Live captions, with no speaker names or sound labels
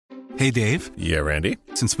Hey, Dave. Yeah, Randy.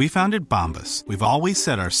 Since we founded Bombas, we've always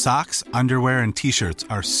said our socks, underwear, and T-shirts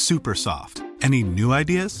are super soft. Any new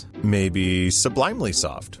ideas? Maybe sublimely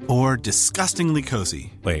soft. Or disgustingly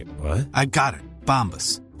cozy. Wait, what? I got it.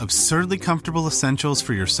 Bombas. Absurdly comfortable essentials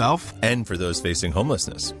for yourself and for those facing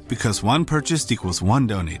homelessness. Because one purchased equals one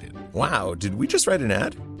donated. Wow, did we just write an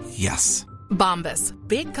ad? Yes. Bombas.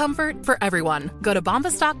 Big comfort for everyone. Go to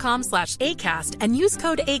bombas.com/ACAST and use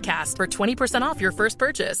code ACAST for 20% off your first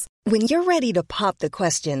purchase. When you're ready to pop the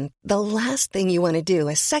question, the last thing you want to do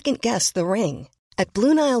is second-guess the ring. At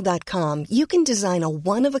BlueNile.com, you can design a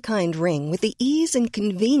one-of-a-kind ring with the ease and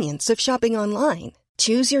convenience of shopping online.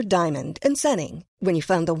 Choose your diamond and setting. When you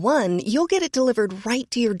find the one, you'll get it delivered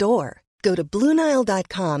right to your door. Go to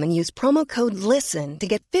BlueNile.com and use promo code LISTEN to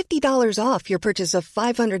get $50 off your purchase of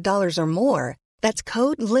 $500 or more. That's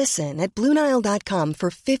code LISTEN at BlueNile.com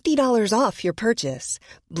for $50 off your purchase.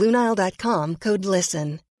 BlueNile.com, code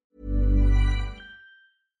LISTEN.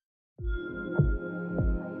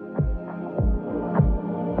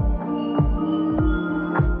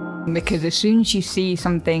 Because as soon as you see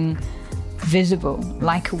something visible,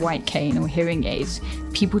 like a white cane or hearing aids,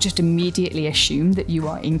 people just immediately assume that you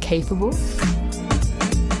are incapable.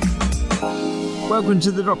 Welcome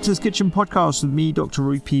to the Doctor's Kitchen podcast with me, Dr.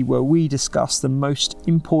 Rupi, where we discuss the most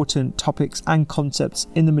important topics and concepts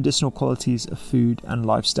in the medicinal qualities of food and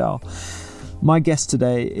lifestyle. My guest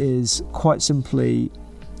today is quite simply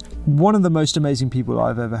one of the most amazing people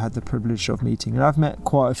I've ever had the privilege of meeting, and I've met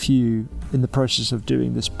quite a few in the process of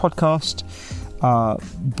doing this podcast.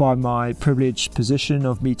 By my privileged position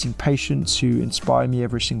of meeting patients who inspire me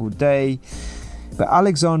every single day. But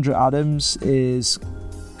Alexandra Adams is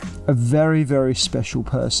a very, very special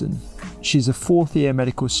person. She's a fourth year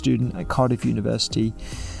medical student at Cardiff University,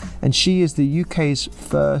 and she is the UK's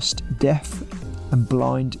first deaf and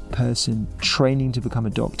blind person training to become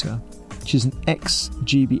a doctor. She's an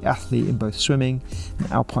ex-GB athlete in both swimming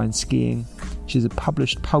and alpine skiing. She's a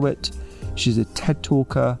published poet. She's a TED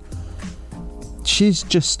talker. She's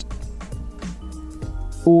just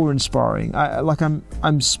awe-inspiring.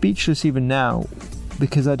 I'm speechless even now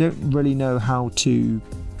because I don't really know how to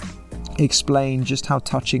explain just how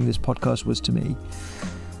touching this podcast was to me.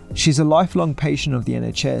 She's a lifelong patient of the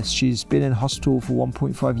NHS. She's been in hospital for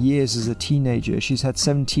 1.5 years as a teenager. She's had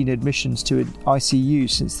 17 admissions to an ICU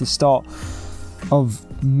since the start of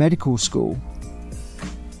medical school.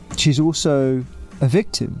 She's also a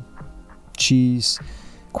victim. She's,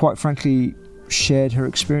 quite frankly, shared her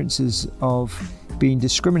experiences of being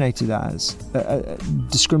discriminated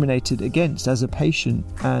against as a patient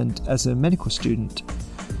and as a medical student.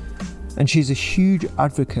 And she's a huge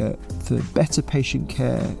advocate for better patient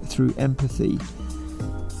care through empathy.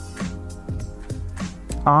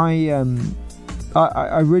 I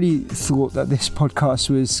really thought that this podcast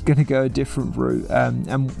was going to go a different route,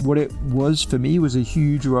 and what it was for me was a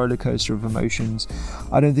huge roller coaster of emotions.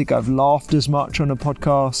 I don't think I've laughed as much on a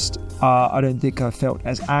podcast. I don't think I've felt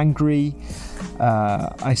as angry.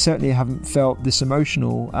 I certainly haven't felt this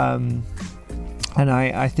emotional, and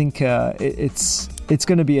I think it's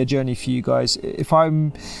going to be a journey for you guys. If I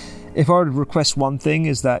would request one thing,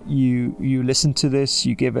 is that you listen to this,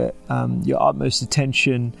 you give it your utmost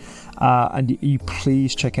attention, and you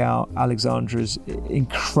please check out Alexandra's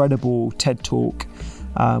incredible TED Talk,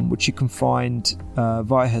 which you can find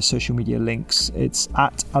via her social media links. It's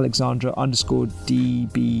at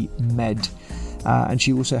Alexandra_DBMed. And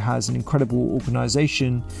she also has an incredible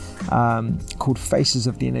organisation called Faces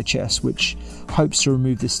of the NHS, which hopes to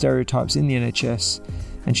remove the stereotypes in the NHS.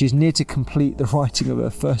 And she's near to complete the writing of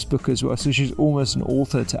her first book as well, so she's almost an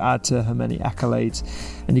author to add to her many accolades.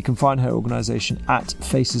 And you can find her organisation at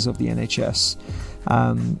Faces of the NHS.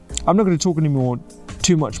 I'm not going to talk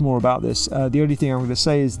too much more about this. The only thing I'm going to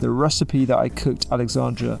say is the recipe that I cooked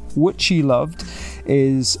Alexandra, which she loved,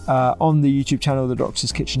 is on the YouTube channel,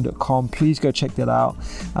 thedoctorskitchen.com. Please go check that out.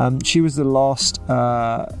 She was the last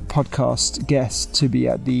podcast guest to be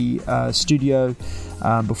at the studio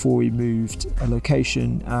before we moved a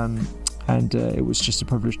location, and it was just a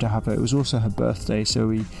privilege to have her. It was also her birthday,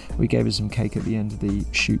 so we gave her some cake at the end of the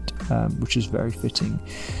shoot, which is very fitting.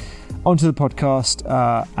 Onto the podcast,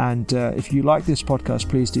 and if you like this podcast,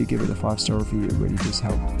 please do give it a 5-star review. It really does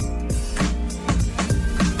help.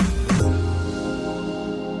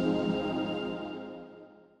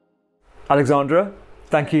 Alexandra,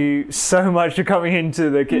 thank you so much for coming into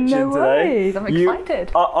the kitchen today. No worries, I'm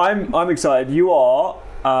excited. I'm excited. You are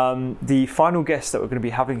the final guest that we're going to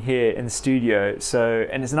be having here in the studio.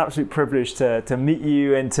 And it's an absolute privilege to meet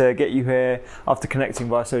you and to get you here after connecting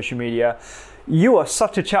via social media. You are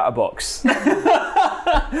such a chatterbox,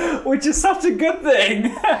 which is such a good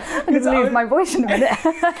thing. I'm going to lose my voice in a minute.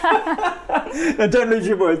 No, don't lose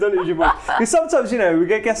your voice. Because sometimes, we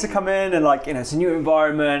get guests to come in and it's a new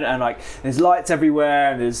environment and there's lights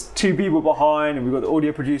everywhere and there's two people behind and we've got the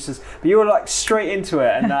audio producers. But you're straight into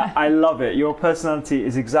it and I love it. Your personality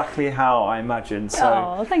is exactly how I imagined.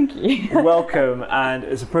 So, thank you. Welcome, and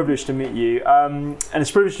it's a privilege to meet you. And it's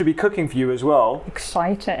a privilege to be cooking for you as well.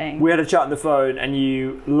 Exciting. We had a chat on the phone and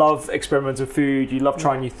you love experimental food, you love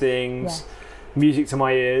trying new things. Yeah. Music to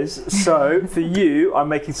my ears. So for you, I'm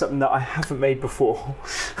making something that I haven't made before.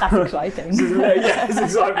 That's exciting. It's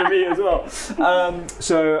exciting for me as well.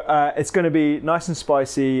 So it's going to be nice and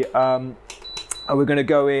spicy. We're going to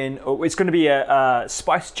go in. It's going to be a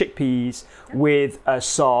spiced chickpeas with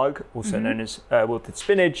saag, also known as wilted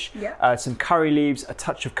spinach, some curry leaves, a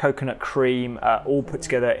touch of coconut cream, all put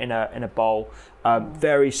together in a bowl.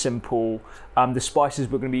 Very simple. The spices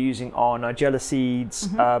we're going to be using are nigella seeds,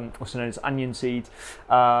 also known as onion seeds,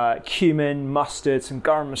 cumin, mustard, some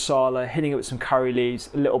garam masala, hitting it with some curry leaves,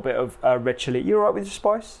 a little bit of red chili. You all right with your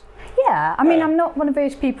spice? Yeah, I mean, I'm not one of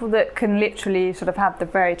those people that can literally sort of have the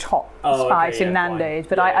very top spice in Nando's,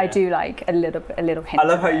 but I do like a little hint. I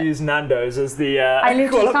love how you use Nando's as the I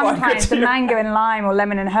literally sometimes the mango and lime or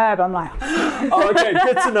lemon and herb, I'm like... Oh, okay,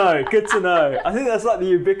 good to know. I think that's the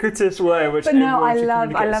ubiquitous way in which I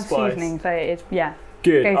love seasoning, so it's,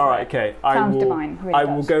 Good, all right, okay. Sounds divine, really I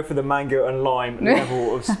will go for the mango and lime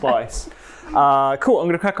level of spice. Cool, I'm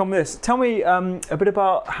going to crack on with this. Tell me a bit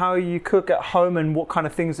about how you cook at home and what kind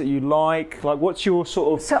of things that you like. What's your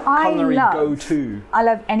sort of culinary go-to? I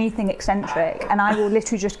love anything eccentric, and I will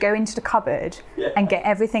literally just go into the cupboard and get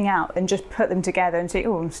everything out and just put them together and see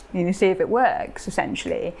if it works,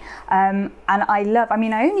 essentially. And I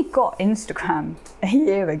only got Instagram a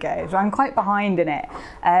year ago, so I'm quite behind in it.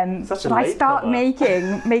 So I start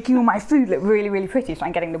making all my food look really, really pretty. So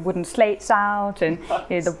I'm getting the wooden slates out and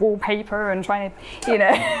the wallpaper and trying to,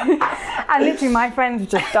 and literally my friends are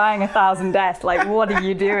just dying 1,000 deaths. Like, what are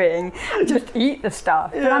you doing? Just eat the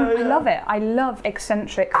stuff. But I love it. I love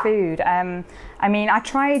eccentric food. I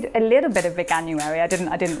tried a little bit of veganuary.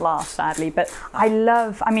 I didn't last, sadly. But I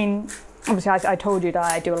love. Obviously, I told you that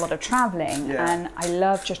I do a lot of traveling, and I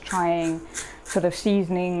love just trying sort of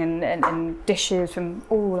seasoning and dishes from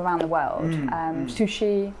all around the world.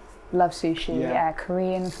 Sushi. Love sushi,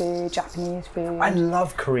 Korean food, Japanese food. I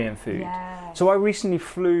love Korean food. Yeah. So I recently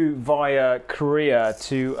flew via Korea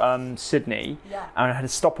to Sydney, and I had a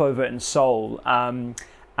stopover in Seoul, and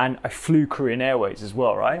I flew Korean Airways as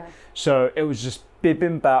well, right? So it was just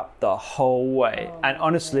bibimbap the whole way. And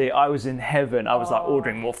honestly, I was in heaven. I was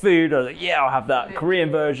ordering more food. I was like, I'll have that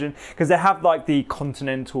Korean version. Because they have the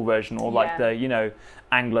continental version or the,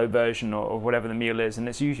 Anglo version or whatever the meal is, and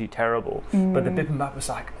it's usually terrible. But the bibimbap was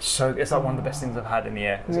it's one of the best things I've had in the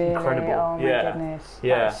air. It's incredible. Oh my goodness.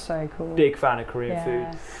 That's so cool. Big fan of Korean food.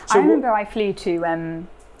 So I remember I flew to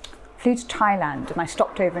Thailand and I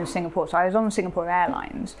stopped over in Singapore. So I was on Singapore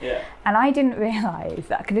Airlines, and I didn't realise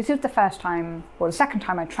that, because this was the second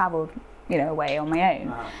time I travelled away on my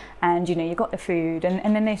own. And you got the food,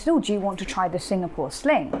 and then they said, do you want to try the Singapore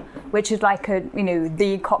sling, which is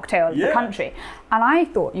the cocktail of the country? And I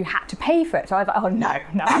thought you had to pay for it. So I was like, oh no,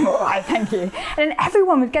 I'm all right, thank you. And then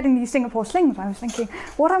everyone was getting these Singapore slings. I was thinking,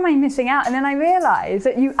 what am I missing out? And then I realised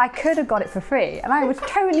that I could have got it for free, and I was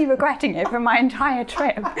totally regretting it for my entire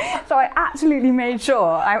trip. So I absolutely made sure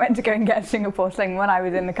I went to go and get a Singapore sling when I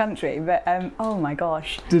was in the country. But oh my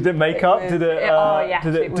gosh. Did it make up? Did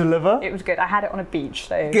it deliver? It was good. I had it on a beach,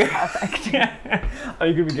 so perfect. Oh,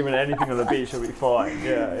 you could be given anything on the beach, it'll be fine.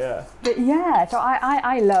 But so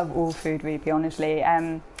I love all food, really, honestly.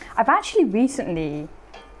 I've actually recently,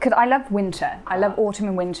 because I love winter, I love autumn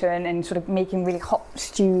and winter, and sort of making really hot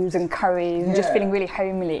stews and curries and just feeling really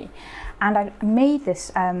homely. And I made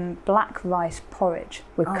this black rice porridge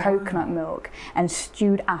with coconut milk and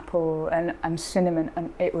stewed apple and cinnamon,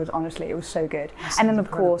 and it was so good. That's and then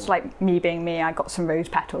of course, me being me, I got some rose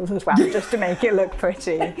petals as well, just to make it look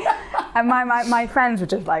pretty. And my friends were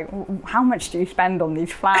just like, how much do you spend on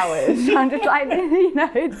these flowers? I'm just like,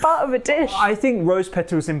 it's part of a dish. I think rose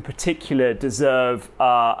petals in particular deserve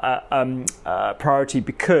priority,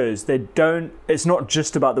 because it's not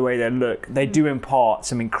just about the way they look, they do impart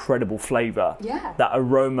some incredible flavour, that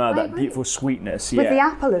aroma, that beautiful sweetness. With the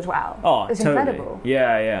apple as well. Oh, it's totally. incredible.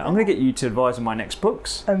 Yeah. I'm going to get you to advise on my next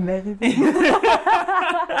books. Amazing.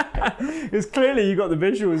 Because clearly you got the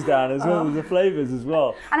visuals down as well as the flavours as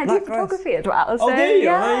well. And I do photography as well. So, there you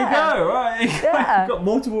go. Right. You've got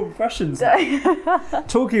multiple professions now.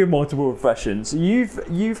 Talking of multiple professions,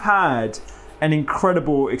 you've had an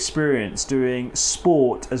incredible experience doing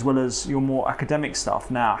sport as well as your more academic stuff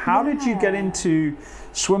now. How did you get into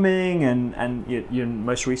swimming and your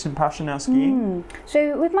most recent passion now, skiing?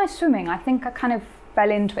 So with my swimming, I think I kind of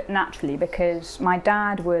fell into it naturally because my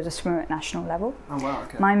dad was a swimmer at national level. Oh wow,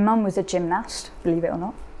 okay. My mum was a gymnast, believe it or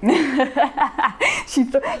not. You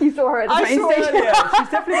saw her at the I train saw station. her, yeah. She's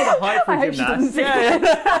definitely got a height for I a hope she doesn't gymnast. see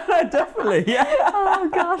Yeah, definitely, yeah. Oh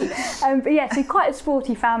gosh. But yeah, so quite a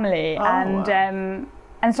sporty family, and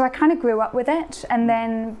so I kind of grew up with it. And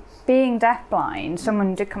then being deafblind,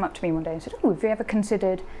 someone did come up to me one day and said, "Oh, have you ever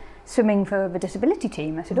considered swimming for the disability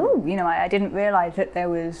team?" I said, "Oh, I didn't realise that there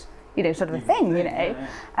was." Sort of a thing,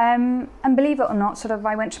 And believe it or not, sort of,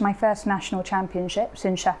 I went to my first national championships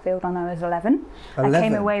in Sheffield when I was 11. I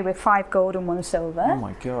came away with 5 gold and 1 silver. Oh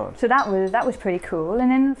my God. So that was pretty cool. And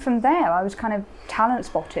then from there, I was kind of talent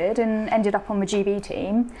spotted and ended up on the GB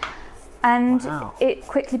team. And it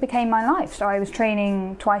quickly became my life. So I was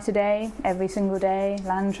training twice a day, every single day,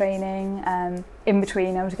 land training. In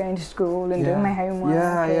between, I was going to school and doing my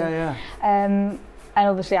homework. And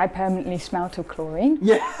obviously I permanently smelt of chlorine.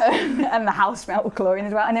 Yeah. And the house smelt of chlorine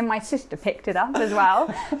as well. And then my sister picked it up as well,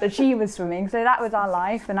 that she was swimming. So that was our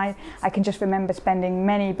life. And I can just remember spending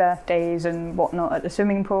many birthdays and whatnot at the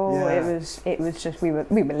swimming pool. Yeah. It was just, we were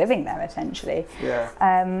living there essentially. Yeah.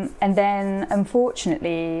 And then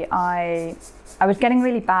unfortunately I was getting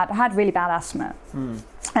really bad, I had really bad asthma.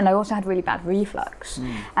 And I also had really bad reflux.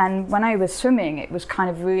 And when I was swimming, it was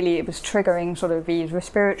triggering sort of these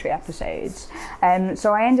respiratory episodes.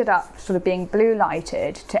 So I ended up sort of being blue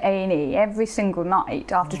lighted to A&E every single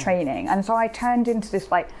night after training. And so I turned into this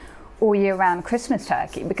like all year round Christmas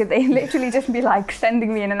turkey, because they literally just be like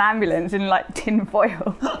sending me in an ambulance in like tin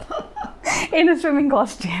foil in a swimming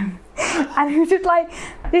costume. And it was just like,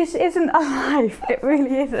 this isn't a life, it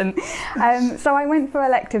really isn't. So I went for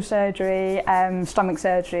elective surgery, stomach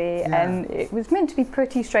surgery, and it was meant to be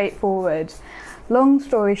pretty straightforward. Long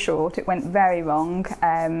story short, it went very wrong.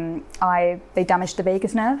 They damaged the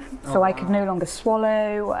vagus nerve, so I could no longer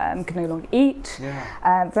swallow, could no longer eat.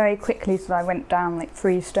 Very quickly, so I went down like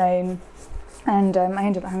 3 stone. And I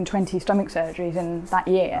ended up having 20 stomach surgeries in that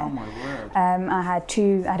year. Oh my word. I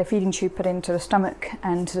had a feeding tube put into the stomach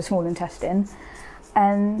and to the small intestine.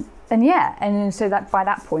 And so that by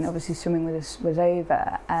that point, obviously swimming was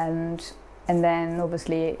over. And then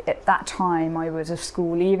obviously at that time I was of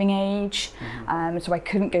school leaving age, so I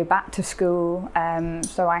couldn't go back to school.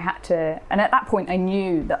 So I had to, and at that point I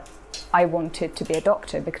knew that I wanted to be a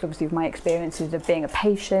doctor, because obviously of my experiences of being a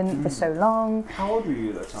patient for so long. How old were you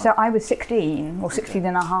at that time? So I was 16 or 16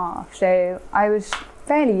 and a half. So I was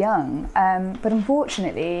fairly young, but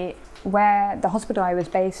unfortunately where the hospital I was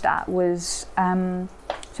based at was,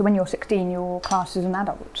 so when you're 16 you're classed as an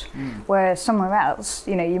adult, whereas somewhere else,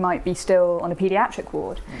 you might be still on a paediatric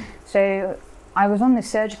ward. So I was on this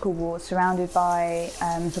surgical ward surrounded by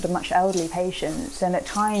sort of much elderly patients, and at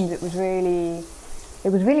times it was really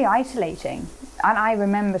isolating. And I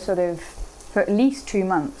remember sort of for at least 2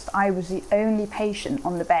 months, I was the only patient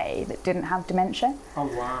on the bay that didn't have dementia. Oh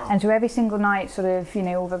wow. And so every single night, sort of,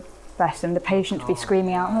 all the rest and the patient to be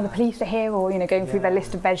screaming out, "Oh, the police are here," or, going through their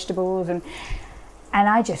list of vegetables. And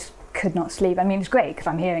I just could not sleep. I mean, it's great because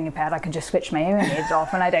I'm hearing impaired. I can just switch my hearing aids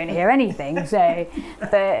off and I don't hear anything. So,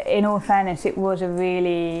 but in all fairness, it was a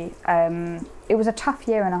really, it was a tough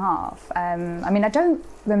year and a half. I mean, I don't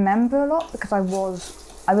remember a lot because I was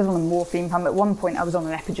on a morphine pump. At one point I was on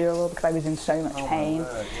an epidural because I was in so much pain.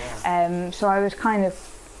 So I was kind of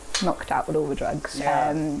knocked out with all the drugs.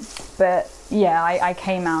 But yeah, I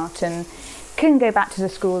came out and couldn't go back to the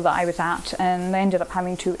school that I was at, and I ended up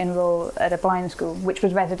having to enroll at a blind school, which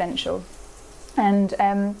was residential. And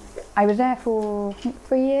I was there for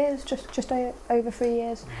 3 years, just over 3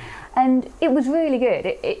 years. And it was really good.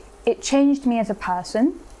 It changed me as a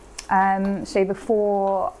person. So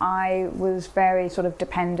before I was very sort of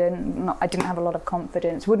dependent, I didn't have a lot of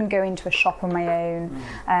confidence, wouldn't go into a shop on my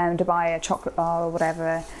own to buy a chocolate bar or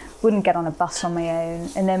whatever, wouldn't get on a bus on my own.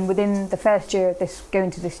 And then within the first year of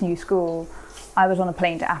going to this new school, I was on a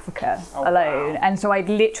plane to Africa alone. Wow. And so I'd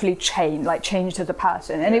literally changed as a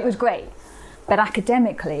person, and it was great. But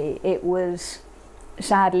academically, it was,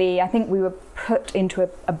 sadly, I think we were put into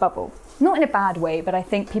a bubble. Not in a bad way, but I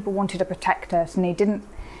think people wanted to protect us, and they didn't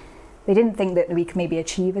think that we could maybe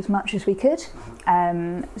achieve as much as we could.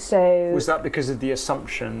 So was that because of the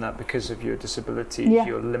assumption that because of your disability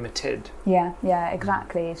you're limited? Yeah,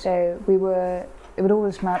 exactly. So it would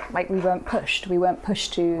always like we weren't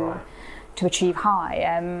pushed to achieve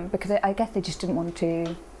high, because I guess they just didn't want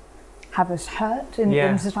to have us hurt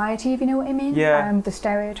in society, if you know what I mean. The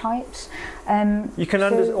stereotypes. You can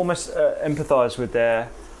almost empathise with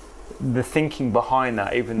the thinking behind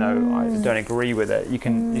that, even though I don't agree with it.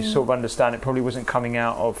 You sort of understand it probably wasn't coming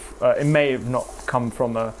out of. It may have not come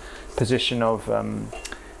from a position of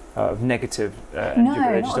negative energy,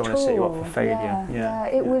 but they just don't want to set you up for failure.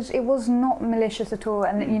 It was not malicious at all,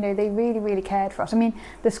 and you know, they really, really cared for us. I mean,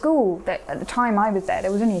 the school that at the time I was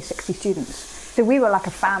there was only 60 students, so we were like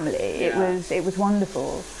a family. It was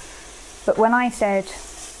wonderful. But when I said,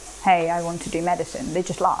 "Hey, I want to do medicine," they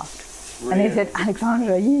just laughed. Really? And they said,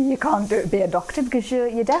 "Alexandra, you can't be a doctor because you're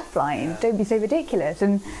deafblind. Don't be so ridiculous."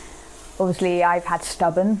 And obviously, I've had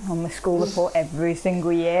stubborn on my school report every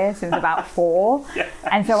single year since about 4.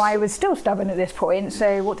 And so I was still stubborn at this point.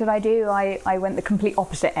 So what did I do? I went the complete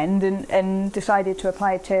opposite end and decided to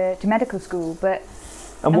apply to medical school.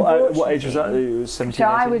 And what age was that? It was 17, so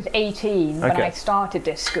 18? I was 18 when I started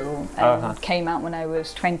this school, and came out when I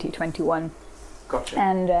was 20, 21. Gotcha.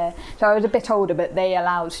 And so I was a bit older, but they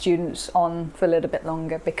allowed students on for a little bit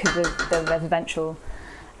longer because of the residential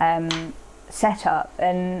setup.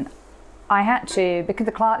 And I had to, because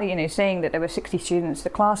the class, you know, saying that there were 60 students, the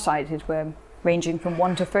class sizes were ranging from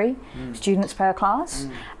 1 to 3 students per class.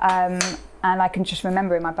 And I can just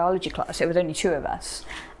remember in my biology class, it was only 2 of us.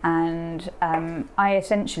 And I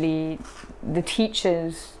essentially, the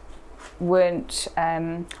teachers weren't,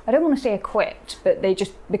 I don't want to say equipped, but they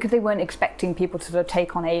just, because they weren't expecting people to sort of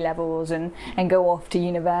take on A-levels and go off to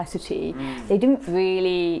university, they didn't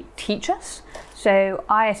really teach us. So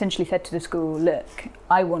I essentially said to the school, look,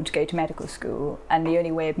 I want to go to medical school, and the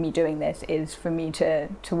only way of me doing this is for me to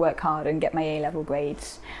work hard and get my A-level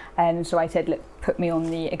grades. And so I said, look, put me on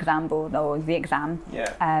the exam board or the exam.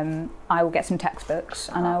 I will get some textbooks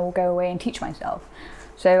and I will go away and teach myself.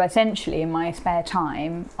 So essentially, in my spare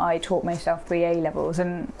time, I taught myself 3 A-levels,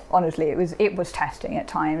 and honestly, it was testing at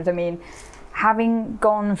times. I mean, having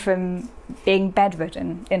gone from being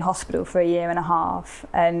bedridden in hospital for 1.5 years,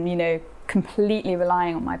 and you know, completely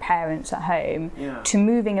relying on my parents at home, to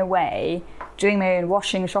moving away, doing my own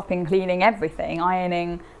washing, shopping, cleaning, everything,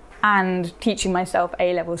 ironing, and teaching myself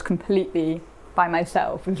A-levels completely by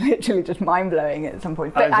myself was literally just mind-blowing at some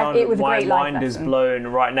point. But it was a great life lesson. My mind is blown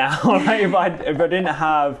right now. if I didn't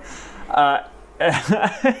have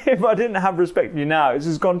if I didn't have respect for you now, it's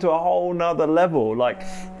just gone to a whole nother level. Like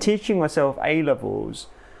teaching myself A-levels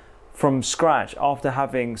from scratch after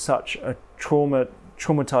having such a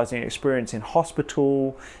traumatizing experience in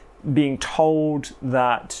hospital, being told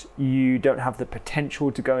that you don't have the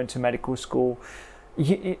potential to go into medical school.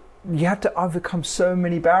 You have to overcome so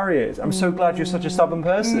many barriers. I'm so glad you're such a stubborn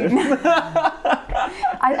person.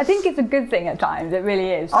 I think it's a good thing at times, it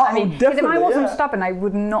really is. Oh, I mean, because if I wasn't stubborn, I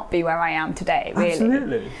would not be where I am today, really.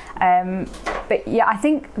 Absolutely. But yeah, I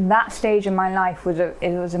think that stage in my life was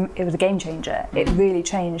a game changer. It really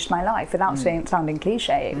changed my life, without sounding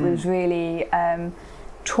cliche. It was really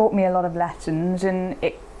taught me a lot of lessons, and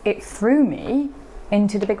it threw me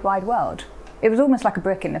into the big wide world. It was almost like a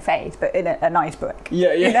brick in the face, but in a nice brick.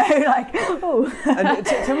 Yeah. You know, like, oh. And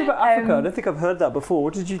tell me about Africa. I don't think I've heard that before.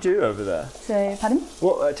 What did you do over there? So, pardon?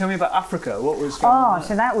 Tell me about Africa. What was going on?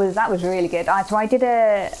 So that was really good. So I did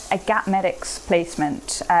a Gap Medics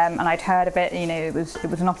placement, and I'd heard of it. You know, it was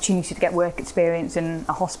an opportunity to get work experience in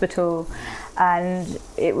a hospital, and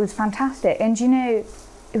it was fantastic. And you know,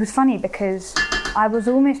 it was funny because I was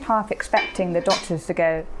almost half expecting the doctors to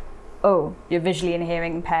go, "Oh, you're visually and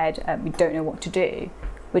hearing impaired, we don't know what to do,"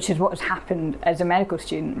 which is what has happened as a medical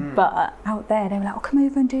student. But out there, they were like, "Oh, come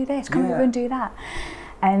over and do this, come over and do that."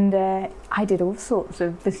 And I did all sorts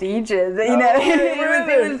of procedures, you know,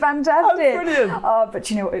 it was fantastic. Oh, brilliant. But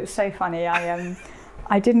you know what, it was so funny.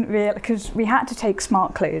 I didn't really, because we had to take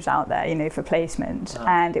smart clothes out there, you know, for placement.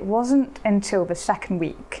 And it wasn't until the second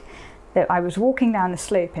week that I was walking down the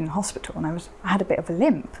slope in hospital, and I had a bit of a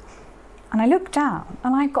limp. And I looked down,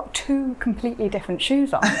 and I've got 2 completely different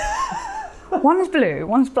shoes on. One's blue,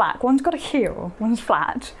 one's black, one's got a heel, one's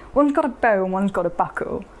flat, one's got a bow, and one's got a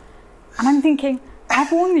buckle. And I'm thinking,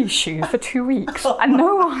 I've worn these shoes for 2 weeks, and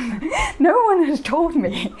no one has told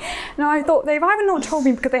me. Now I thought, they've either not told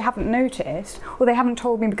me because they haven't noticed, or they haven't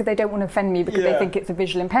told me because they don't want to offend me because they think it's a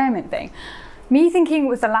visual impairment thing. Me thinking it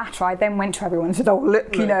was the latter, I then went to everyone and said, "Oh,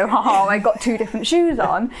 look, you know, haha, I got 2 different shoes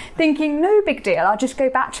on," thinking, no big deal, I'll just go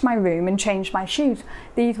back to my room and change my shoes.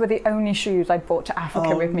 These were the only shoes I brought to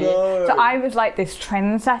Africa with me. No. So I was like this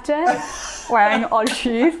trendsetter, wearing odd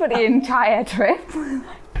shoes for the entire trip.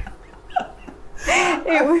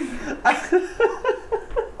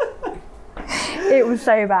 It was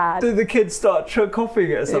so bad. Did the kids start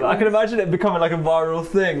copying it or something? I can imagine it becoming like a viral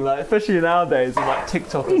thing, like especially nowadays with like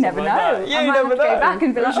TikTok. You never know. That. Yeah, you never know. Go back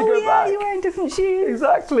and be like, oh yeah, you're wearing different shoes.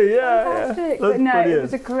 Exactly. Yeah. Fantastic. But no, brilliant. It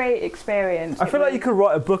was a great experience. I feel like you could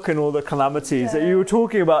write a book on all the calamities that you were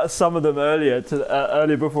talking about. Some of them earlier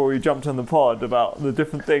before we jumped on the pod about the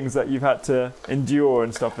different things that you've had to endure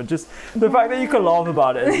and stuff, and just the fact that you can laugh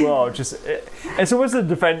about it as well. It's almost a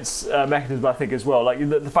defense mechanism, I think, as well. Like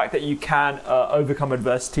the fact that you can overcome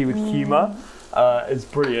adversity with humour is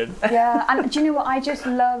brilliant. Yeah, and do you know what?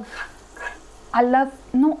 I love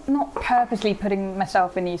not purposely putting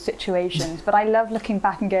myself in these situations, but I love looking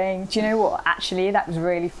back and going, do you know what? Actually, that was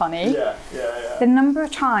really funny. Yeah. The number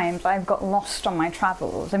of times I've got lost on my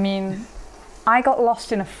travels. I mean, I got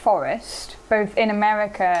lost in a forest, both in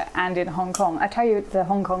America and in Hong Kong. I tell you the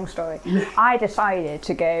Hong Kong story. I decided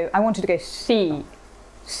I wanted to go see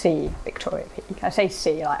Victoria Peak. I say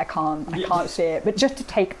see, like I can't see it, but just to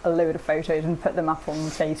take a load of photos and put them up on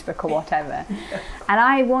Facebook or whatever. And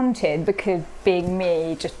I wanted, because being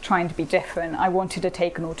me, just trying to be different, I wanted to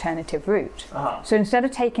take an alternative route. So instead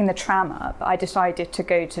of taking the tram up, I decided to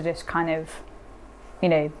go to this kind of,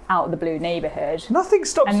 out of the blue neighbourhood. Nothing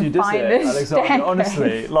stops you, does it, Alexandra?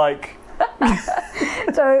 Honestly, like.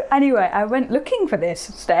 So anyway, I went looking for this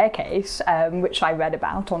staircase, which I read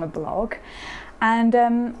about on a blog. And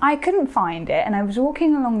I couldn't find it, and I was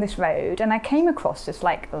walking along this road and I came across this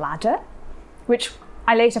like ladder, which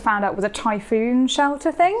I later found out was a typhoon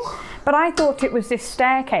shelter thing, but I thought it was this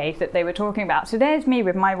staircase that they were talking about. So there's me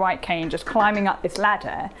with my white cane just climbing up this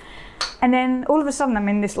ladder, and then all of a sudden I'm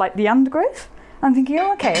in this like the undergrowth. I'm thinking,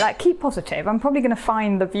 oh, okay, like keep positive, I'm probably going to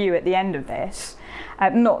find the view at the end of this,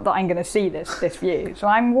 not that I'm going to see this view. So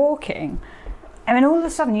I'm walking, and then all of a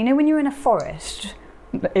sudden, when you're in a forest,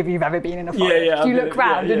 if you've ever been in a forest, you look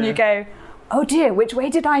round and you go, oh dear, which way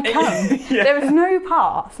did I come? There was no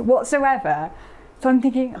path whatsoever. So I'm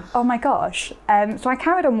thinking, oh my gosh. So I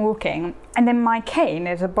carried on walking, and then my cane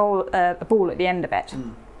is a ball at the end of it.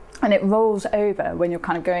 And it rolls over when you're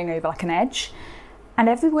kind of going over like an edge. And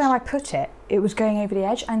everywhere I put it, it was going over the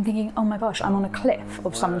edge. I'm thinking, oh my gosh, I'm on a cliff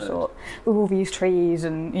of some sort with all these trees,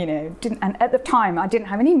 and and at the time I didn't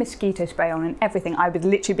have any mosquito spray on and everything. I was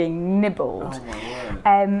literally being nibbled. So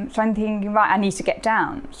I'm thinking, right, I need to get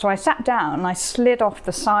down. So I sat down and I slid off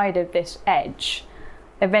the side of this edge,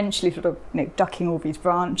 eventually sort of ducking all these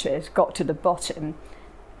branches, got to the bottom,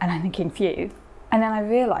 and I'm thinking, phew. And then I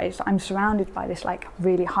realised I'm surrounded by this like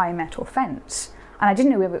really high metal fence. And I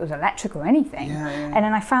didn't know whether it was electric or anything. And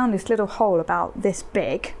then I found this little hole about this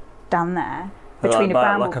big down there between a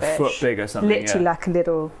bramble bush. Like a foot big or something. Literally like a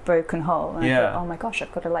little broken hole. And I thought, oh my gosh,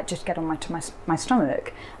 I've got to like just get on my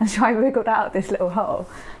stomach. And so I wriggled out of this little hole.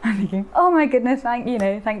 I'm thinking, oh my goodness, thank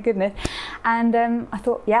goodness. And I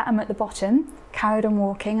thought, yeah, I'm at the bottom. Carried on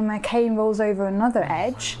walking, and my cane rolls over another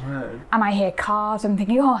edge, and I hear cars. I'm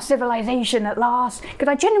thinking, oh, civilization at last. Because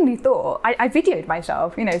I genuinely thought, I videoed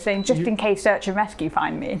myself, saying just in case search and rescue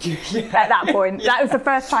find me. At that point, that was the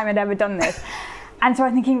first time I'd ever done this. And so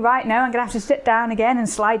I'm thinking, right, now I'm going to have to sit down again and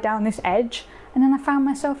slide down this edge. And then I found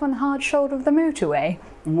myself on the hard shoulder of the motorway.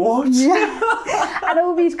 What? Yeah. And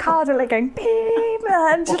all these cars are like going beep,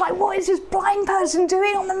 and just like, what is this blind person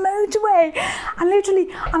doing on the motorway?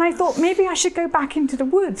 And I thought maybe I should go back into the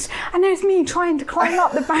woods. And there's me trying to climb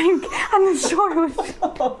up the bank, and the soil was.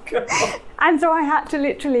 Oh God. And so I had to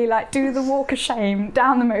literally like do the walk of shame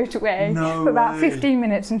down the motorway for about 15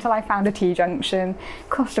 minutes until I found a T-junction,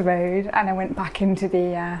 crossed the road, and I went back into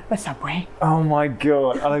the subway. Oh my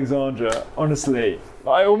God, Alexandra, honestly.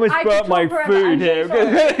 I almost burnt my food here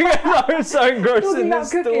because I was so engrossed in this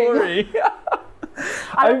story.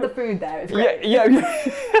 I love the food there. It's great. Yeah,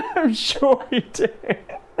 I'm sure you do.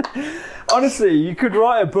 Honestly, you could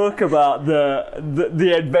write a book about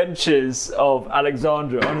the adventures of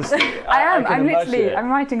Alexandra. Honestly, I'm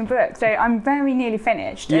writing a book, so I'm very nearly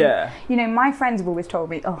finished. And, my friends have always told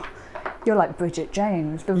me, oh, you're like Bridget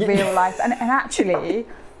Jones, the real life, and actually.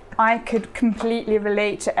 I could completely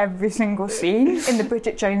relate to every single scene in the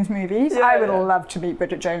Bridget Jones movies. I would love to meet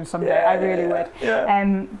Bridget Jones someday. I really would.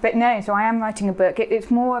 Yeah. But no, so I am writing a book.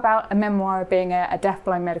 It's more about a memoir of being a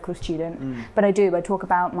deafblind medical student. But I talk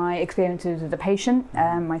about my experiences as a patient,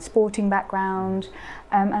 my sporting background,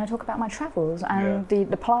 and I talk about my travels and the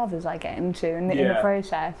palavers I get into in the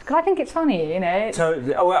process. Because I think it's funny,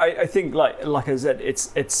 Totally. I think, like I said,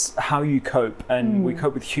 it's how you cope, and we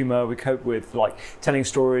cope with humour. We cope with like telling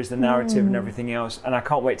stories stories, the narrative and everything else. And I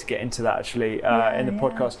can't wait to get into that actually in the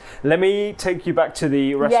podcast. Let me take you back to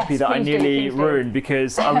the recipe that I nearly ruined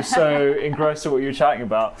because I was so engrossed in what you were chatting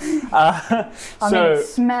about. It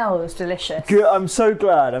smells delicious. Good, I'm so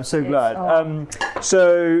glad.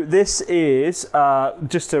 So this is,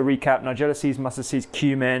 just to recap, nigella seeds, mustard seeds,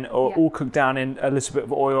 cumin, all cooked down in a little bit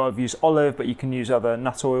of oil. I've used olive, but you can use other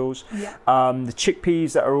nut oils. The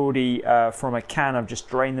chickpeas that are already from a can, I've just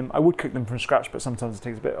drained them. I would cook them from scratch, but sometimes it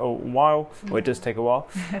takes a while, or it does take a while.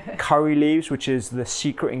 Curry leaves, which is the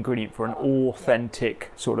secret ingredient for an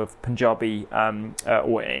authentic sort of Punjabi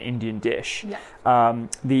or Indian dish.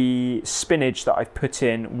 The spinach that I've put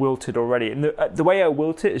in wilted already, and the way I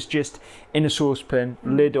wilt it is just in a saucepan,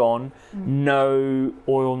 lid on, no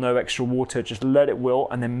oil, no extra water, just let it wilt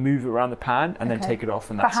and then move it around the pan and then take it off,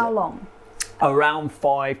 and that's For how long? Around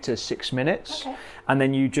 5 to 6 minutes. And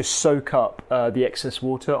then you just soak up the excess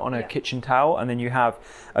water on a kitchen towel, and then you have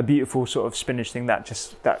a beautiful sort of spinach thing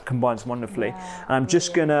that combines wonderfully. And I'm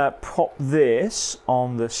just gonna pop this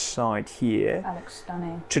on the side here. That looks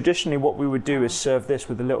stunning. Traditionally, what we would do is serve this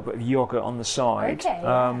with a little bit of yogurt on the side.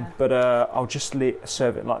 But I'll just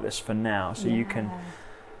serve it like this for now, so you can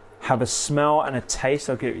have a smell and a taste.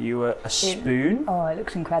 I'll give you a spoon. It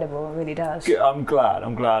looks incredible. It really does. Good. I'm glad.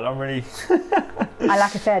 I'm really...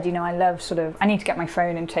 like I said, I love I need to get my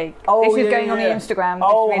phone and take... this is going on the Instagram.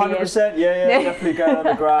 This 100%. Yeah. Definitely go on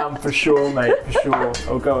the gram for sure, mate. For sure.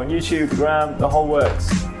 Or go on YouTube, the gram, the whole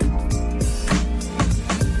works.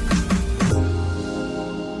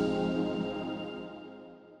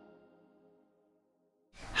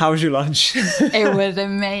 How was your lunch? It was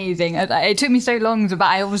amazing. It took me so long, but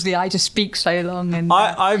I just speak so long. And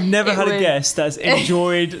I've never had a guest that's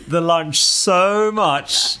enjoyed the lunch so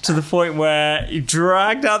much to the point where you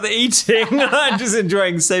dragged out the eating. I'm just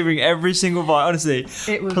savouring every single bite. Honestly,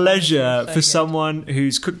 pleasure for someone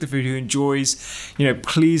who's cooked the food, who enjoys,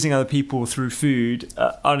 pleasing other people through food.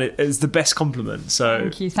 It's the best compliment. So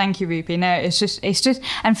thank you, Rupi. No, it's just,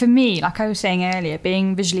 and for me, like I was saying earlier,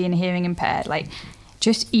 being visually and hearing impaired, like,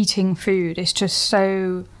 just eating food is just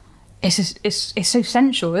so... It's so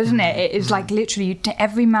sensual, isn't it? It is like literally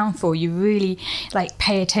every mouthful you really like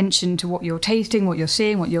pay attention to what you're tasting, what you're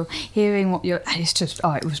seeing, what you're hearing, it's just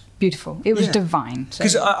it was beautiful. It was divine.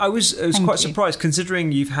 Because I was quite surprised,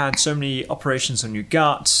 considering you've had so many operations on your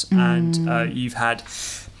gut and you've had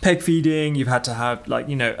peg feeding, you've had to have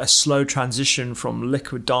a slow transition from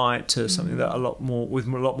liquid diet to something that with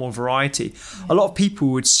a lot more variety. A lot of people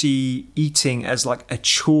would see eating as like a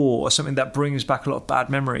chore or something that brings back a lot of bad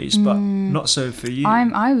memories, but not so for you.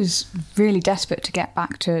 I was really desperate to get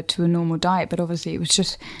back to a normal diet, but obviously it was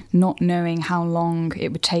just not knowing how long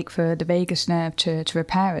it would take for the vagus nerve to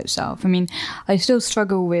repair itself. I mean, I still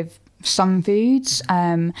struggle with some foods,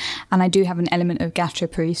 and I do have an element of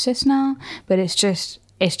gastroparesis now, but it's just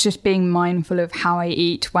being mindful of how I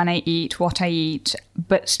eat, when I eat, what I eat,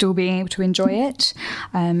 but still being able to enjoy it.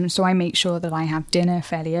 So I make sure that I have dinner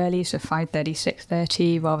fairly early, so 5:30,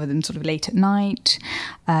 6:30, rather than sort of late at night.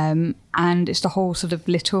 And it's the whole sort of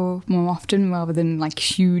little more often rather than like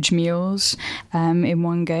huge meals in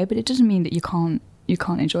one go. But it doesn't mean that you can't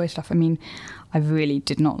enjoy stuff. I mean, I really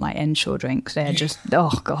did not like Ensure drinks. They're just,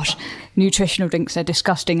 oh gosh, nutritional drinks, they're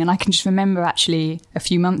disgusting. And I can just remember actually a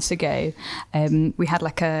few months ago, we had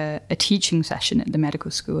like a teaching session at the medical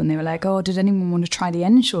school, and they were like, does anyone want to try the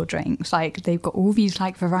Ensure drinks? Like, they've got all these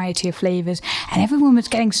like variety of flavours, and everyone was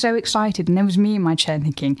getting so excited. And there was me in my chair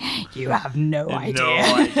thinking, you have no idea.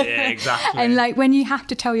 No idea, exactly. And like when you have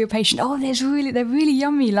to tell your patient, they're really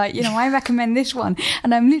yummy. Like, I recommend this one.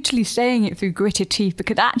 And I'm literally saying it through gritted teeth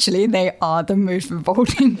because actually they are the most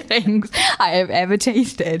revolting things I have ever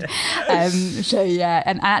tasted.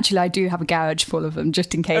 And actually I do have a garage full of them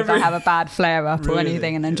just in case I have a bad flare up or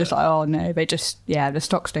anything, and I'm just like, oh no, they just the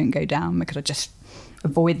stocks don't go down because I just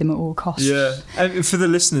avoid them at all costs. And for the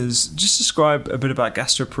listeners, just describe a bit about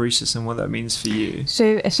gastroparesis and what that means for you.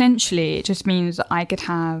 So essentially it just means that I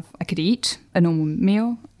could eat a normal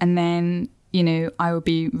meal, and then I will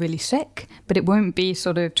be really sick, but it won't be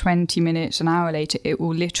sort of 20 minutes, an hour later. It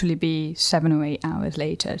will literally be 7 or 8 hours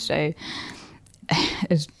later. So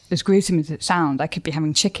as gruesome as it sounds, I could be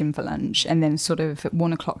having chicken for lunch, and then sort of at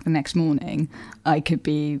 1 o'clock the next morning, I could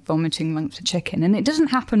be vomiting lumps of chicken. And it doesn't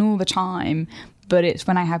happen all the time, but it's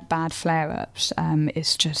when I have bad flare-ups.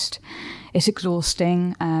 It's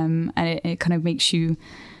exhausting, and it kind of makes you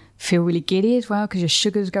feel really giddy as well, because your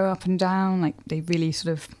sugars go up and down. Like, they really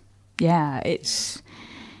sort of...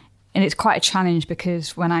 And it's quite a challenge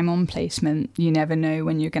because when I'm on placement, you never know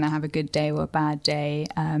when you're going to have a good day or a bad day.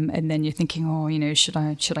 And then you're thinking, oh, you know, should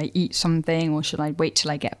I eat something, or should I wait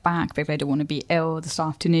till I get back because I don't want to be ill this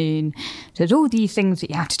afternoon? So there's all these things that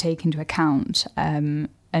you have to take into account. And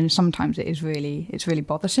sometimes it's really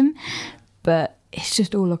bothersome. But it's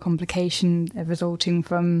just all a complication resulting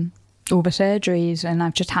from all the surgeries. And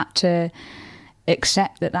I've just had to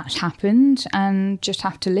accept that that's happened and just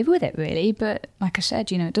have to live with it, really. But like I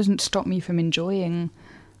said, you know, it doesn't stop me from enjoying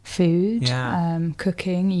food,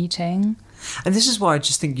 cooking, eating. And this is why I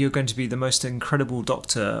just think you're going to be the most incredible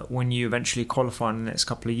doctor when you eventually qualify in the next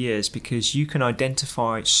couple of years, because you can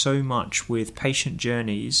identify so much with patient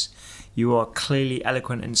journeys. You are clearly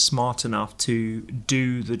eloquent and smart enough to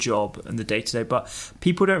do the job and the day-to-day. But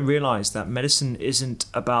people don't realise that medicine isn't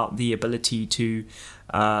about the ability to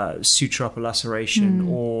suture up a laceration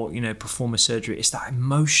or, you know, perform a surgery. It's that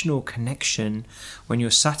emotional connection when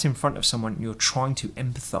you're sat in front of someone and you're trying to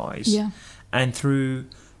empathise. Yeah. And through,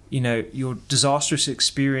 you know, your disastrous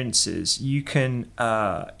experiences, you can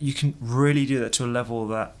really do that to a level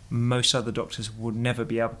that most other doctors would never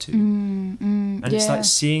be able to. And it's like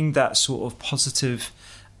seeing that sort of positive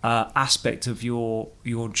aspect of your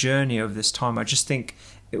journey over this time. I just think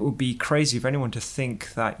it would be crazy for anyone to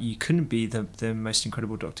think that you couldn't be the most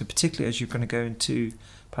incredible doctor, particularly as you're going to go into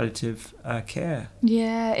palliative care.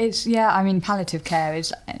 I mean, palliative care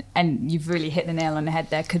is, and you've really hit the nail on the head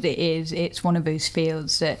there, because it's one of those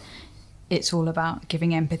fields that it's all about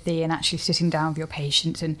giving empathy and actually sitting down with your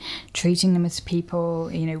patients and treating them as people,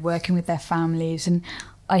 you know, working with their families. And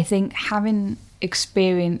I think, having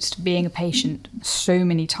experienced being a patient so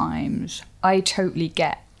many times, I totally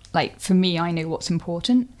get, like, for me, I know what's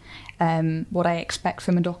important, what I expect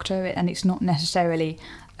from a doctor, and it's not necessarily,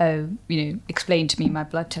 explain to me my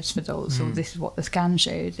blood test results or this is what the scan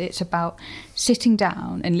shows. It's about sitting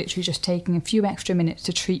down and literally just taking a few extra minutes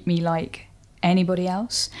to treat me like anybody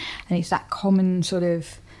else. And it's that common sort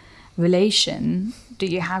of relation that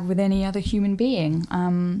you have with any other human being.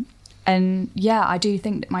 And yeah, I do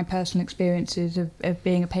think that my personal experiences of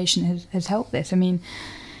being a patient has helped this. I mean,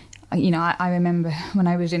 you know, I remember when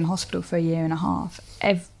I was in hospital for 1.5 years,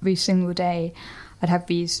 every single day I'd have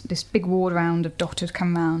this big ward round of doctors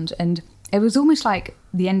come round, and it was almost like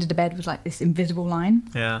the end of the bed was like this invisible line.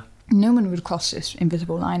 Yeah. No one would cross this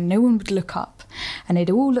invisible line. No one would look up, and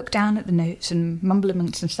they'd all look down at the notes and mumble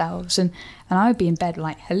amongst themselves. And I would be in bed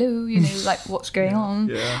like, hello, you know, like, what's going on?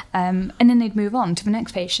 Yeah. And then they'd move on to the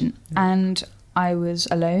next patient. And I was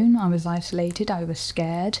alone, I was isolated, I was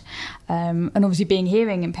scared. And obviously being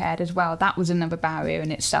hearing impaired as well, that was another barrier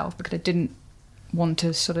in itself, because I didn't want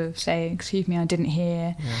to sort of say, excuse me, I didn't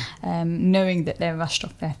hear, knowing that they're rushed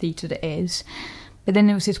off their feet as it is. But then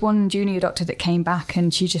there was this one junior doctor that came back,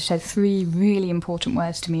 and she just said 3 really important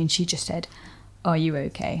words to me, and she just said, "Are you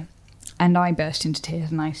okay?" And I burst into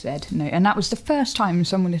tears and I said no. And that was the first time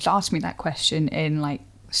someone had asked me that question in like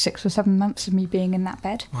 6 or 7 months of me being in that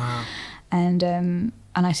bed. Wow. And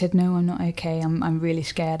I said, no, I'm not okay. I'm really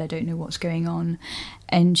scared. I don't know what's going on.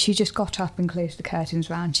 And she just got up and closed the curtains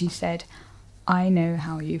round. She said, I know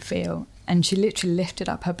how you feel. And she literally lifted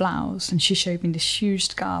up her blouse and she showed me this huge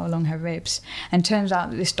scar along her ribs. And turns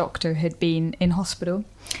out that this doctor had been in hospital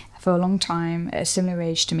for a long time at a similar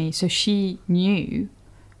age to me. So she knew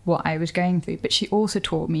what I was going through. But she also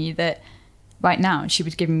taught me that right now she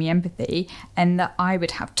was giving me empathy, and that I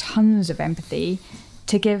would have tons of empathy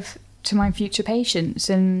to give to my future patients.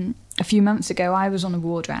 And a few months ago I was on a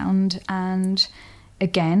ward round, and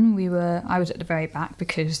again I was at the very back,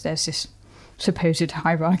 because there's this supposed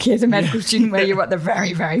hierarchy as a medical student where you're at the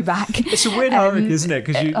very, very back. It's a weird hierarchy, isn't it?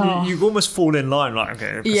 Because you almost fall in line, like,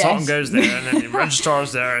 okay, the consultant goes there, and then the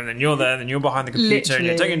registrar's there, and then you're there, and then you're behind the computer, literally. And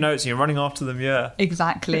you're taking notes, and you're running after them,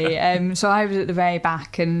 Exactly. So I was at the very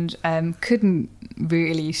back and couldn't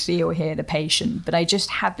really see or hear the patient, but I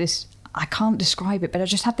just had this, I can't describe it, but I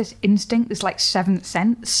just had this instinct, this like seventh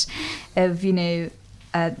sense of,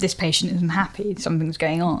 this patient isn't happy, something's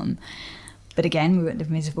going on. But again, we were at the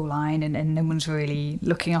invisible line, and no one's really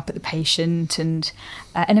looking up at the patient, and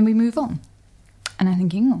then we move on. And I'm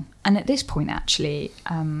thinking, and at this point, actually,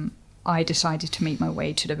 I decided to make my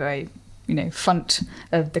way to the very, front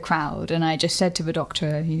of the crowd, and I just said to the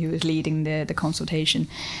doctor who was leading the consultation,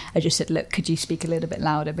 I just said, look, could you speak a little bit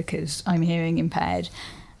louder, because I'm hearing impaired.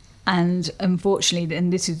 And unfortunately,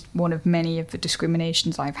 and this is one of many of the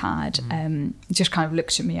discriminations I've had, just kind of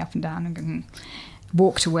looked at me up and down and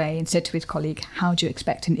walked away and said to his colleague, how do you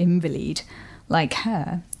expect an invalid like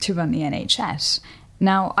her to run the NHS?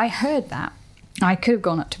 Now, I heard that. I could have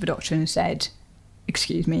gone up to the doctor and said,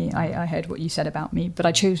 excuse me, I heard what you said about me, but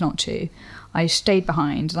I chose not to. I stayed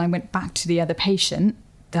behind and I went back to the other patient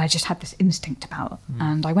that I just had this instinct about.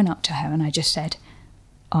 And I went up to her and I just said,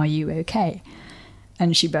 "Are you okay?"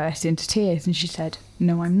 And she burst into tears and she said,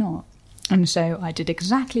 "No, I'm not." And so I did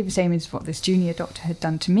exactly the same as what this junior doctor had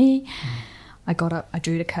done to me. I got up, I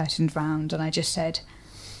drew the curtains round and I just said,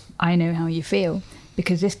 "I know how you feel."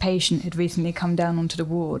 Because this patient had recently come down onto the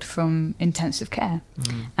ward from intensive care.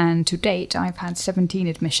 And to date, I've had 17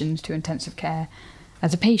 admissions to intensive care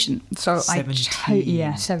as a patient. So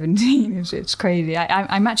 17. 17. It's crazy.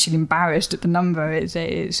 I'm actually embarrassed at the number.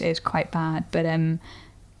 It's quite bad.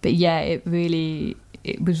 But yeah, it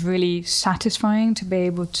was really satisfying to be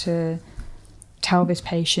able to tell this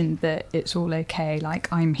patient that it's all okay,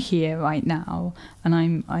 like I'm here right now and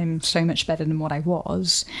I'm so much better than what I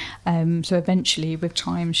was. So eventually with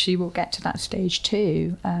time she will get to that stage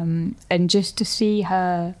too. And just to see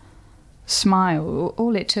her smile,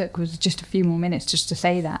 all it took was just a few more minutes just to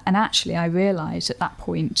say that. And actually I realised at that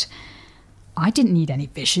point I didn't need any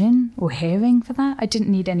vision or hearing for that. I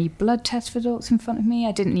didn't need any blood test results in front of me.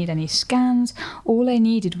 I didn't need any scans. All I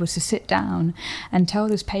needed was to sit down and tell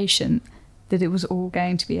this patient that it was all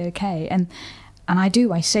going to be okay. And I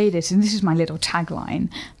say this, and this is my little tagline,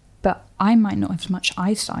 but I might not have as much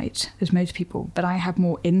eyesight as most people, but I have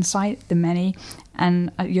more insight than many.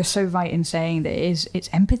 And you're so right in saying that it's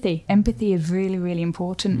empathy. Empathy is really, really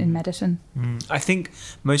important in medicine. I think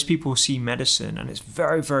most people see medicine, and it's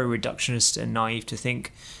very, very reductionist and naive to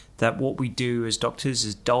think that what we do as doctors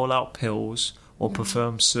is dole out pills or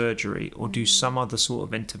perform surgery or do some other sort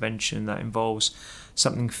of intervention that involves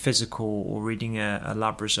something physical or reading a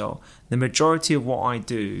lab result. The majority of what I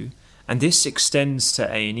do, and this extends to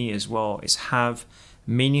A&E as well, is have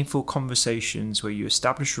meaningful conversations where you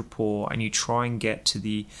establish rapport and you try and get to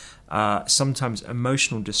the sometimes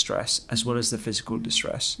emotional distress as well as the physical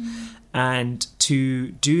distress. And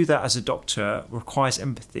to do that as a doctor requires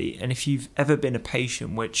empathy. And if you've ever been a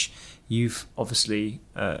patient, which you've obviously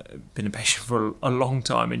been a patient for a long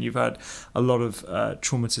time and you've had a lot of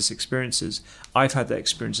traumatous experiences. I've had that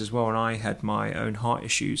experience as well, and I had my own heart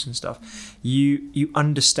issues and stuff. You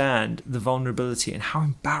understand the vulnerability and how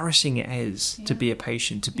embarrassing it is to be a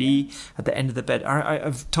patient, to be at the end of the bed.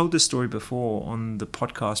 I've told this story before on the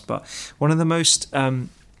podcast, but one of the most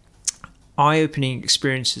eye-opening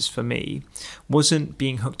experiences for me wasn't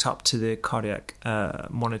being hooked up to the cardiac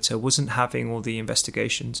monitor, wasn't having all the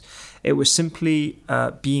investigations. It was simply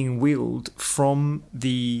being wheeled from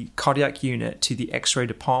the cardiac unit to the x-ray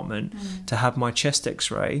department to have my chest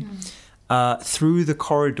x-ray through the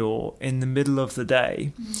corridor in the middle of the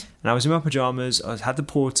day. And I was in my pajamas. I had the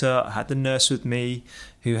porter, I had the nurse with me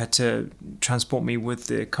who had to transport me with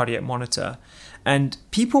the cardiac monitor. And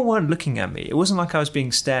people weren't looking at me. It wasn't like I was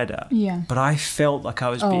being stared at. Yeah. But I felt like I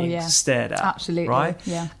was being stared at. Absolutely. Right?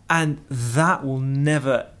 Yeah. And that will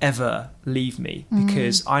never, ever leave me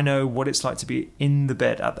because I know what it's like to be in the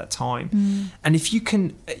bed at that time. And if you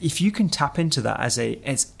can tap into that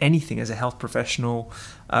as anything, as a health professional,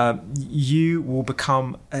 you will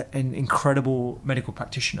become an incredible medical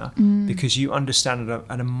practitioner because you understand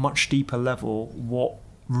at a much deeper level what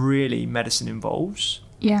really medicine involves.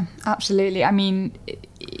 Yeah, absolutely. I mean,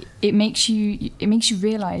 it makes you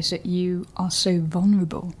realise that you are so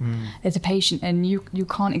vulnerable as a patient, and you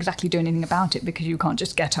can't exactly do anything about it because you can't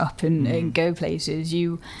just get up and go places.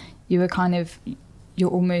 You're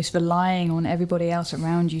almost relying on everybody else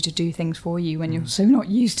around you to do things for you when you're so not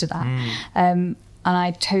used to that. And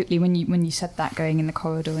I totally, when you said that, going in the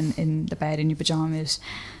corridor and in the bed in your pajamas,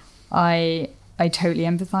 I totally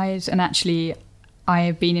empathise. And actually, I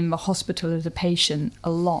have been in the hospital as a patient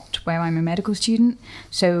a lot where I'm a medical student.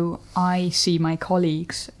 So I see my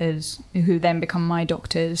colleagues who then become my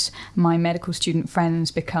doctors. My medical student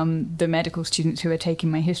friends become the medical students who are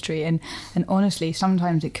taking my history. And honestly,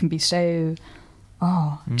 sometimes it can be so,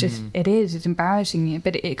 it's embarrassing,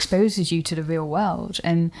 but it exposes you to the real world.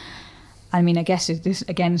 And I mean, I guess this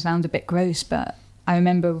again sounds a bit gross, but I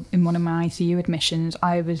remember in one of my ICU admissions,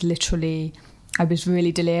 I was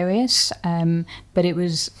really delirious, but it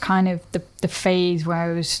was kind of the phase where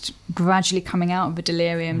I was gradually coming out of the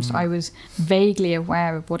delirium, so I was vaguely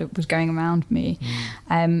aware of what was going around me.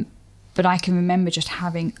 But I can remember just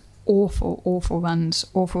having awful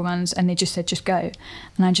runs, and they just said, just go.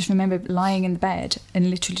 And I just remember lying in the bed and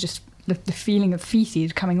literally just the feeling of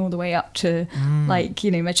feces coming all the way up to my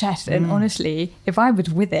chest. And honestly, if I was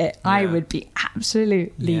with it, I would be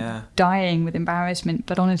absolutely dying with embarrassment.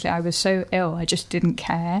 But honestly, I was so ill, I just didn't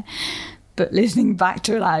care. But listening back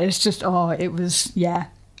to that, it's just,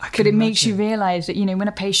 But it makes you realise that, when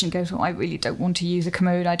a patient goes, I really don't want to use a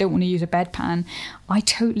commode, I don't want to use a bedpan, I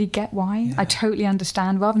totally get why. Yeah. I totally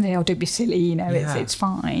understand. Rather than say, don't be silly, it's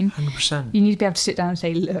fine. 100%. You need to be able to sit down and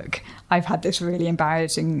say, look, I've had this really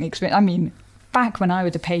embarrassing experience. I mean, back when I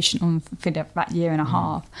was a patient for that year and a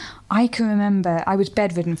half, I can remember I was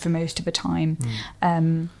bedridden for most of the time.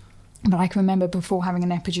 But I can remember before having an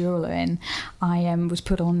epidural in, I was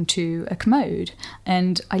put onto a commode,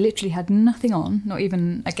 and I literally had nothing on, not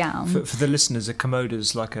even a gown. For the listeners, a commode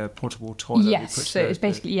is like a portable toilet. Yes, so it's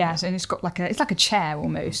basically and it's got it's like a chair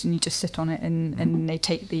almost, and you just sit on it, and they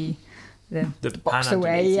take the box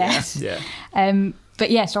away. Yes, yeah.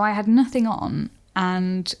 So I had nothing on,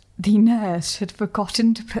 and the nurse had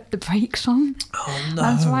forgotten to put the brakes on. Oh, no.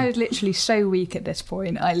 And so I was literally so weak at this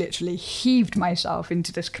point. I literally heaved myself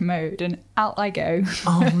into this commode and out I go.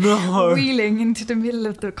 Oh, no. Wheeling into the middle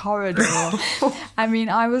of the corridor. I mean,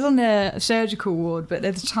 I was on a surgical ward, but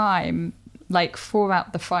at the time, 4 out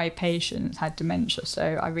of the 5 patients had dementia,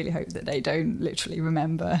 so I really hope that they don't literally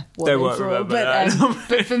remember what they won't saw. Remember that.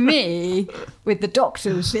 But for me, with the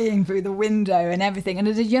doctors seeing through the window and everything, and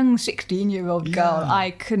as a young 16-year-old girl,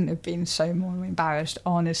 I couldn't have been so more embarrassed.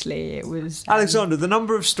 Honestly, it was... Alexandra, the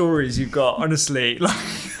number of stories you've got, honestly...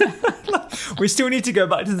 we still need to go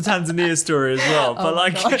back to the Tanzania story as well,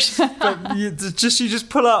 but you just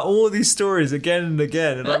pull out all these stories again and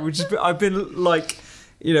again, and I've been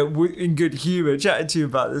in good humour chatting to you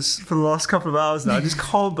about this for the last couple of hours now. I just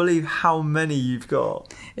can't believe how many you've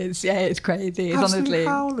got. It's crazy. It's honestly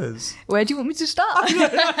howlers. Where do you want me to start?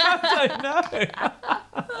 I don't know.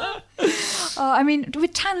 I mean,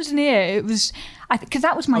 with Tanzania, it was because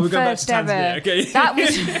that was my first ever. Okay. That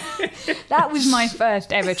was my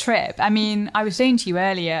first ever trip. I mean, I was saying to you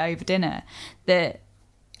earlier over dinner that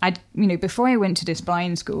before I went to this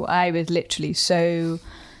blind school, I was literally so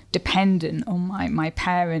dependent on my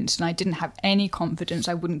parents, and I didn't have any confidence.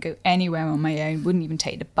 I wouldn't go anywhere on my own, wouldn't even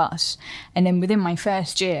take the bus. And then within my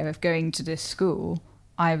first year of going to this school,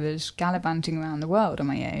 I was gallivanting around the world on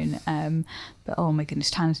my own. But oh my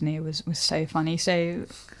goodness, Tanzania was so funny. So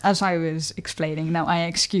as I was explaining, now I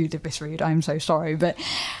excuse if it's rude, I'm so sorry, but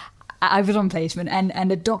I was on placement,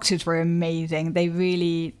 and the doctors were amazing. They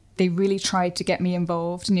really tried to get me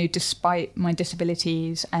involved, despite my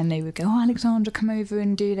disabilities, and they would go, Alexandra, come over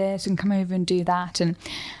and do this and come over and do that. And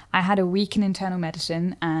I had a week in internal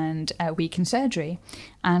medicine and a week in surgery.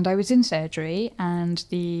 And I was in surgery, and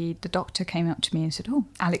the doctor came up to me and said,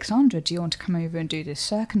 Alexandra, do you want to come over and do this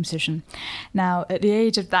circumcision? Now, at the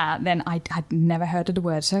age of that, then I had never heard of the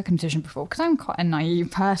word circumcision before, because I'm quite a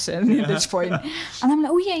naive person at this point. And I'm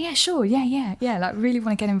like, yeah, sure, yeah, really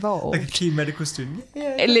want to get involved. Like a key medical student.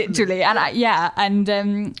 Yeah. Literally,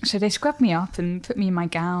 and so they scrubbed me up and put me in my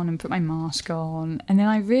gown and put my mask on, and then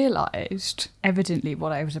I realised, evidently,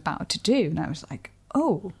 what I was about to do, and I was like,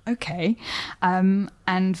 oh, okay.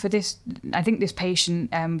 And for this, I think this patient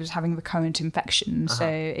was having recurrent infection, so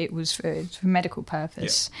it was for medical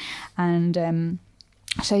purpose. Yeah. And the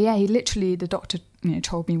doctor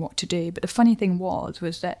told me what to do. But the funny thing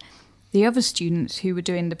was that the other students who were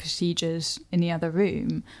doing the procedures in the other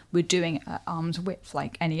room were doing it at arm's width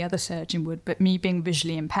like any other surgeon would. But me being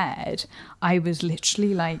visually impaired, I was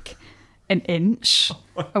literally like an inch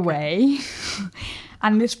away.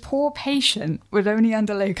 And this poor patient was only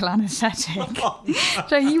under local anaesthetic.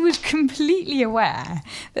 So he was completely aware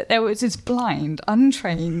that there was this blind,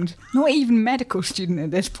 untrained, not even medical student at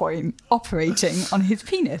this point, operating on his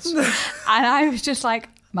penis. And I was just like,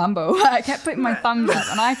 Mambo. I kept putting my thumbs up,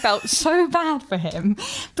 and I felt so bad for him.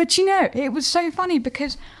 But it was so funny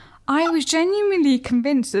because I was genuinely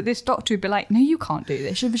convinced that this doctor would be like, no, you can't do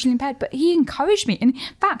this, you're visually impaired. But he encouraged me. In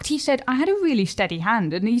fact, he said I had a really steady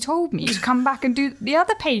hand, and he told me to come back and do the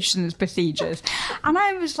other patient's procedures. And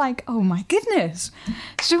I was like, oh my goodness.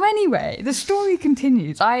 So anyway, the story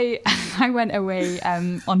continues. I went away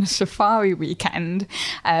on a safari weekend,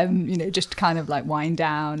 just to kind of like wind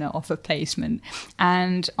down off a placement.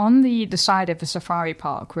 And on the side of the safari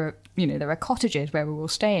park where there are cottages where we were all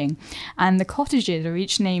staying, and the cottages are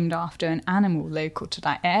each named after an animal local to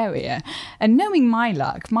that area. And knowing my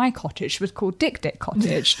luck, my cottage was called Dick Dick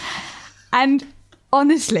Cottage. And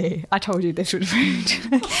honestly, I told you this was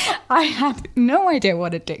rude. I had no idea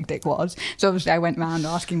what a Dick Dick was. So obviously I went around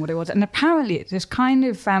asking what it was. And apparently it's this kind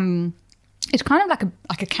of... it's kind of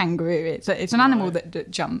like a kangaroo. It's an animal that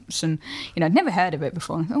jumps, and I'd never heard of it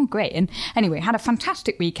before. Oh, great! And anyway, had a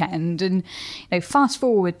fantastic weekend. And fast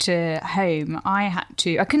forward to home, I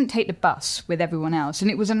couldn't take the bus with everyone else, and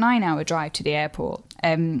it was a 9-hour drive to the airport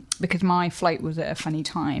because my flight was at a funny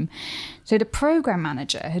time. So the program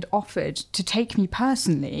manager had offered to take me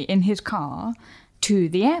personally in his car to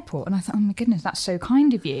the airport. And I thought, oh my goodness, that's so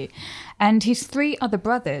kind of you. And his 3 other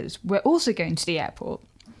brothers were also going to the airport.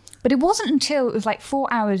 But it wasn't until it was like 4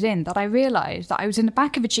 hours in that I realised that I was in the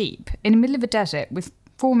back of a Jeep in the middle of a desert with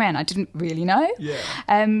 4 men I didn't really know. Yeah.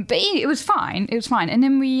 But it was fine. It was fine. And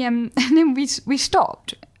then we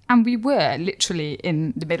stopped, and we were literally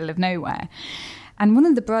in the middle of nowhere. And one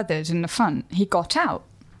of the brothers in the front, he got out,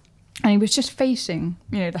 and he was just facing,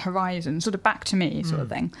 the horizon, sort of back to me, sort of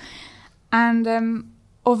thing. And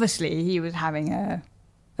obviously, he was having a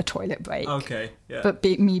toilet break. Okay, yeah. But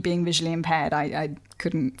me being visually impaired, I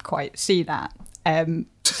couldn't quite see that.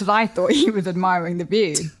 So I thought he was admiring the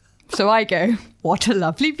view. So I go, what a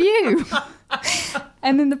lovely view.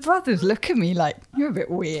 And then the brothers look at me like, you're a bit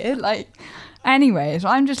weird. Anyway, so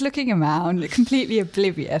I'm just looking around, completely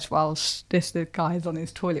oblivious, whilst the guy's on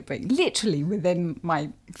his toilet break, literally within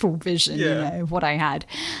my full vision, of what I had.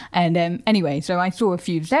 And anyway, so I saw a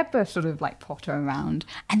few zebras sort of potter around.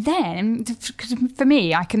 And then, because for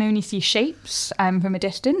me, I can only see shapes from a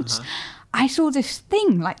distance. Uh-huh. I saw this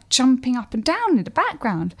thing jumping up and down in the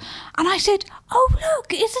background. And I said, oh,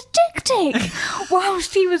 look, it's a tic-tic.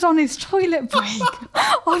 Whilst he was on his toilet break,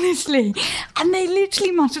 honestly. And they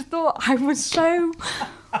literally must have thought I was so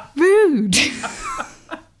rude.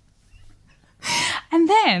 And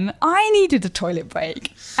then I needed a toilet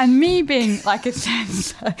break. And me being a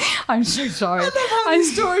sensor, I'm so sorry.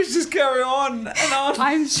 These stories just carry on and on.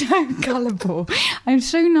 I'm so gullible. I'm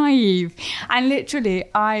so naive. And literally,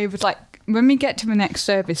 I was like, when we get to the next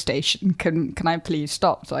service station, can I please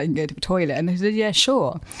stop so I can go to the toilet? And they said, yeah,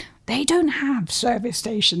 sure. They don't have service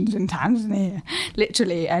stations in Tanzania,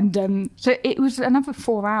 literally. And so it was another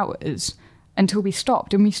 4 hours until we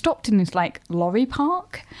stopped. And we stopped in this lorry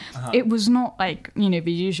park. Uh-huh. It was not the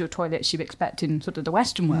usual toilets you'd expect in sort of the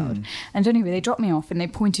Western world. And anyway, they dropped me off and they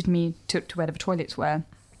pointed me to where the toilets were.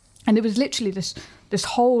 And it was literally this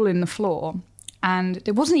hole in the floor. And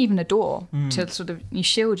there wasn't even a door to sort of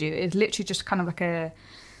shield you. It's literally just kind of like a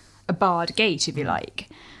barred gate, if you like.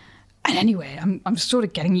 And anyway, I'm sort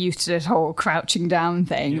of getting used to this whole crouching down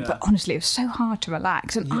thing. Yeah. But honestly, it was so hard to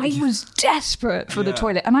relax. And I was desperate for the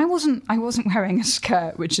toilet. And I wasn't wearing a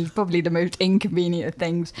skirt, which is probably the most inconvenient of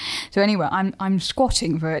things. So anyway, I'm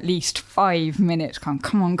squatting for at least 5 minutes. Come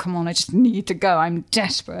on, I just need to go. I'm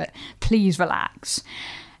desperate. Please relax.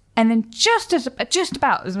 And then just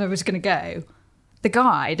about as I was going to go,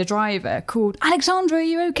 the driver, called, Alexandra, are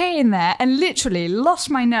you okay in there? And literally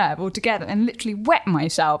lost my nerve altogether and literally wet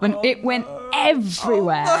myself. And it went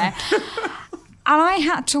everywhere. And I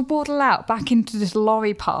had to waddle out back into this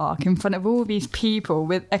lorry park in front of all these people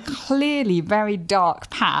with a clearly very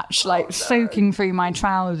dark patch, soaking through my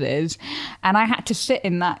trousers. And I had to sit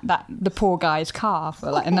in the poor guy's car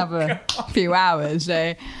for another few hours.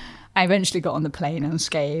 So I eventually got on the plane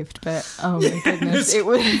unscathed. But, oh my goodness, it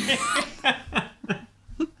was...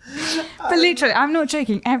 But literally, I'm not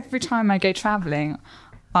joking. Every time I go travelling,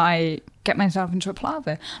 I get myself into a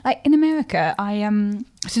palaver. In America,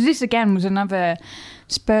 so this again was another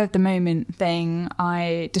spur of the moment thing.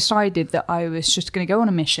 I decided that I was just going to go on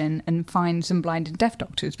a mission and find some blind and deaf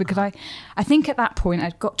doctors because I think at that point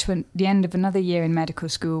I'd got to the end of another year in medical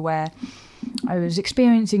school where I was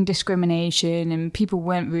experiencing discrimination and people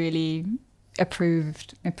weren't really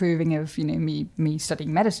approving of me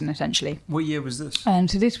studying medicine essentially. What year was this?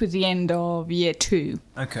 So this was the end of year 2.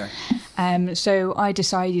 Okay. So I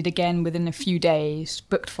decided again within a few days,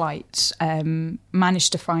 booked flights,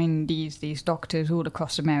 managed to find these doctors all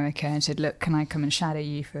across America and said, look, can I come and shadow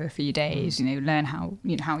you for a few days? Learn how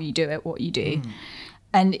you do it, what you do.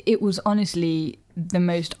 And it was honestly the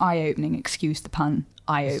most eye-opening, excuse the pun,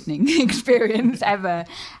 eye-opening experience ever.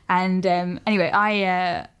 And anyway,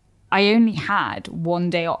 I only had 1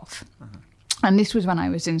 day off. Uh-huh. And this was when I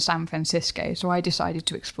was in San Francisco. So I decided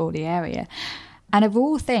to explore the area. And of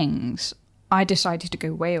all things, I decided to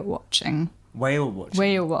go whale watching. Whale watching?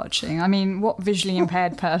 Whale watching. I mean, what visually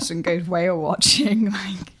impaired person goes whale watching?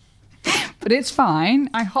 But it's fine.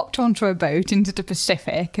 I hopped onto a boat into the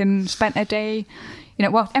Pacific and spent a day,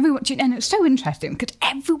 everyone, and it's so interesting because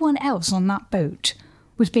everyone else on that boat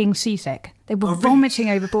was being seasick. They were vomiting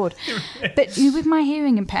overboard. But with my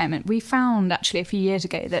hearing impairment, we found actually a few years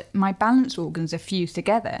ago that my balance organs are fused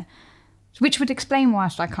together, which would explain why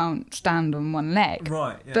I can't stand on one leg.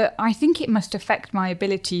 Right, yeah. But I think it must affect my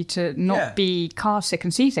ability to not be car sick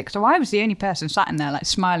and seasick. So I was the only person sat in there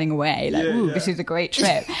smiling away, this is a great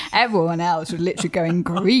trip. Everyone else was literally going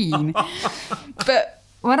green. But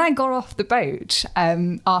when I got off the boat,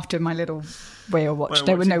 after my little whale watch,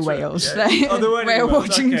 there were no whales. Yeah. Oh, there weren't any whale whales.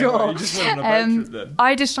 watching Okay, tour. right, you just went on a boat trip then.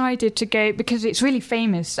 I decided to go because it's really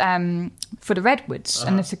famous for the redwoods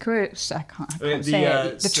and the sakuras. I can't say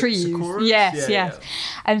it. The trees. Sakuras? Yes. Yeah.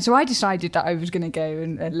 And so I decided that I was going to go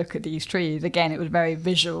and look at these trees. Again, it was very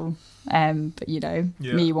visual. But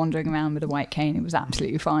me wandering around with a white cane, it was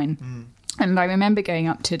absolutely fine. And I remember going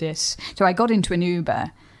up to this. So I got into an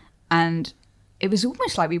Uber, and it was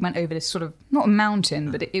almost like we went over this sort of, not a mountain,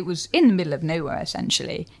 but it was in the middle of nowhere,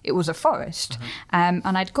 essentially. It was a forest. And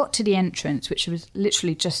I'd got to the entrance, which was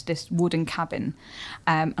literally just this wooden cabin.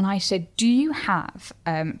 And I said, do you have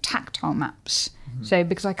tactile maps? So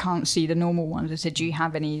because I can't see the normal ones, I said, do you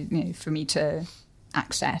have any for me to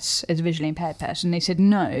access as a visually impaired person? They said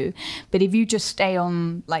no, but if you just stay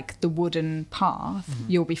on like the wooden path,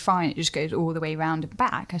 you'll be fine. It just goes all the way around and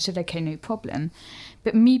back. I said, okay, no problem.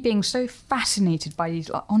 But me being so fascinated by these,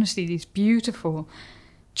 like, honestly, these beautiful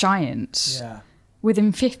giants,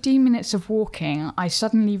 within 15 minutes of walking, I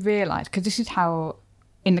suddenly realised, because this is how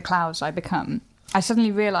in the clouds I become, I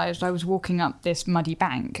suddenly realised I was walking up this muddy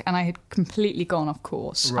bank and I had completely gone off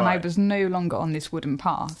course, and I was no longer on this wooden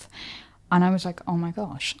path. And I was like, oh my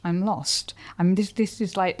gosh, I'm lost. I mean, this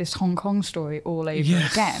is like this Hong Kong story all over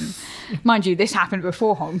again. Mind you, this happened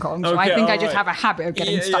before Hong Kong, so I think I just have a habit of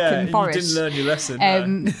getting stuck in forests. You didn't learn your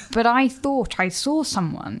lesson. No. But I thought I saw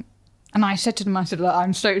someone, and I said to them, I said, look,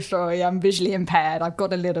 I'm so sorry, I'm visually impaired, I've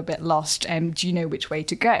got a little bit lost, do you know which way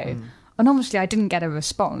to go? And obviously I didn't get a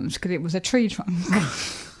response because it was a tree trunk.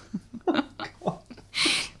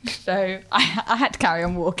 So I had to carry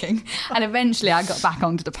on walking, and eventually I got back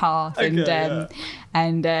onto the path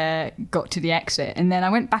and got to the exit. And then I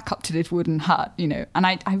went back up to this wooden hut, and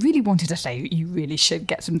I really wanted to say, you really should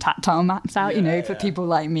get some tactile maps out, for people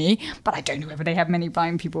like me. But I don't know whether they have many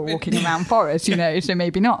blind people walking around forests, so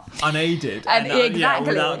maybe not. Unaided. Exactly.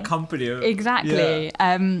 Without company. Exactly.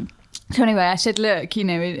 Yeah. So anyway, I said, look,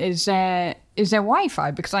 is there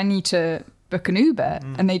Wi-Fi? Because I need to book an Uber.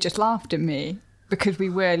 And they just laughed at me, because we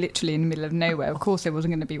were literally in the middle of nowhere. Of course, there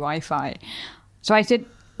wasn't going to be Wi-Fi. So I said,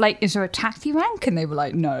 is there a taxi rank? And they were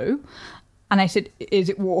like, no. And I said, is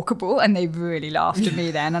it walkable? And they really laughed at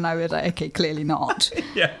me then. And I was like, okay, clearly not.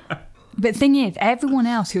 But the thing is, everyone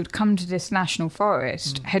else who had come to this national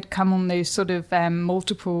forest had come on those sort of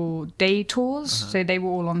multiple day tours. So they were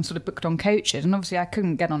all on sort of booked on coaches. And obviously I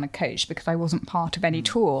couldn't get on a coach because I wasn't part of any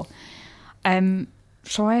tour.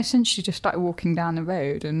 So I essentially just started walking down the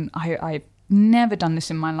road, and I never done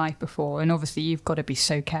this in my life before, and obviously you've got to be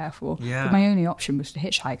so careful. But my only option was to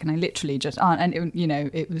hitchhike, and I literally just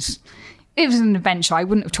it was an adventure. I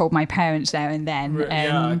wouldn't have told my parents there and then.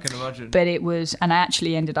 I can imagine. But it was, and I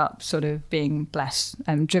actually ended up sort of being blessed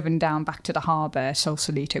and driven down back to the harbour,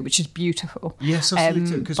 Sausalito, which is beautiful. Yeah,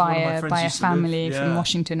 Sausalito, because one of my friends by a used to live, family from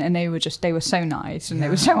Washington, and they were so nice, and they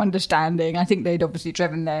were so understanding. I think they'd obviously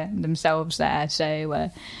driven themselves there, so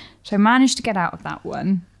I managed to get out of that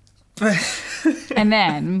one. And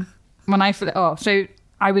then when so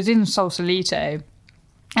I was in Sausalito,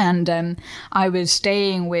 and I was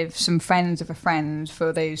staying with some friends of a friend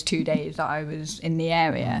for those 2 days that I was in the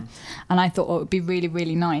area, and I thought it would be really,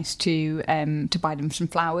 really nice to buy them some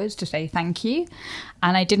flowers to say thank you.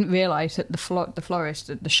 And I didn't realise that the florist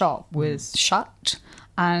at the shop was shut,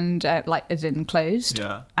 and as in closed.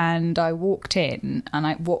 And I walked in,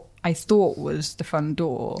 and what I thought was the front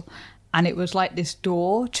door. And it was like this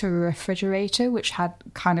door to a refrigerator, which had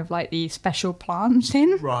kind of like these special plants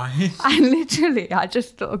in. Right. And literally, I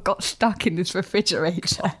just sort of got stuck in this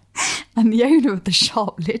refrigerator. And the owner of the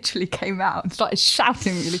shop literally came out and started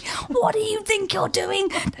shouting at me, what do you think you're doing?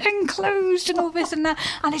 They're enclosed and all this and that.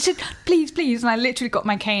 And I said, please, please. And I literally got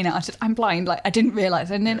my cane out. I said, I'm blind. Like, I didn't realise.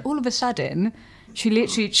 And then all of a sudden, she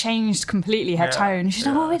literally changed completely her tone. She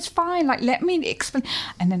said, oh, it's fine. Like, let me explain.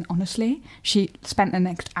 And then, honestly, she spent the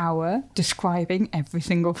next hour describing every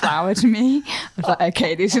single flower to me. I was like,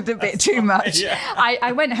 okay, this is a bit too much.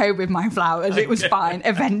 I went home with my flowers. It was fine,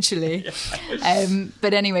 eventually.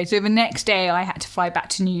 But anyway, so the next day I had to fly back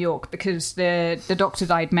to New York because the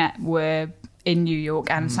doctors I'd met were in New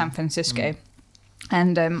York and San Francisco.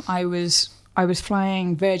 And I was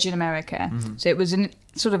flying Virgin America. So it was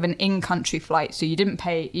sort of an in-country flight, so you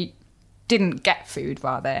didn't get food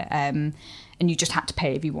rather, and you just had to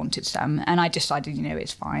pay if you wanted some. And I decided,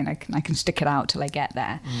 it's fine, I can stick it out till I get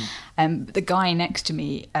there. But the guy next to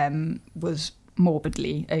me was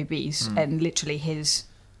morbidly obese, and literally his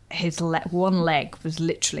one leg was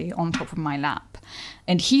literally on top of my lap,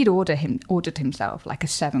 and he'd ordered himself like a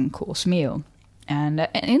 7-course meal. And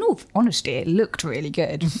in all honesty, it looked really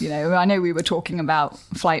good. I know we were talking about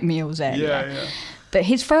flight meals earlier. But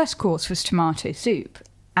his first course was tomato soup,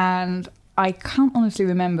 and I can't honestly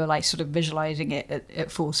remember like sort of visualising it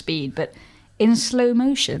at full speed, but in slow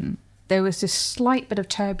motion there was this slight bit of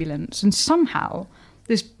turbulence, and somehow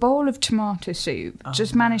this bowl of tomato soup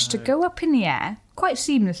just managed to go up in the air quite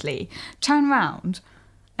seamlessly, turn round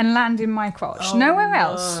and land in my crotch. Nowhere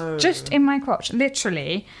else, just in my crotch,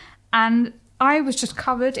 literally. And I was just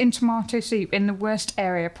covered in tomato soup in the worst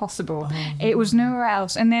area possible. It was nowhere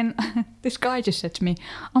else. And then this guy just said to me,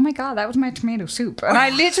 "Oh my God, that was my tomato soup." And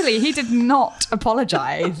I literally, he did not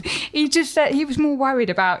apologise. He just said he was more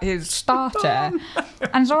worried about his starter.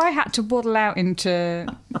 And so I had to waddle out into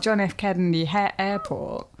John F. Kennedy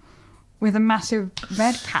Airport with a massive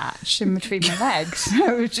red patch in between my legs.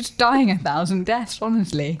 I was just dying 1,000 deaths,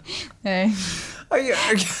 honestly. I need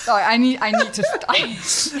to. I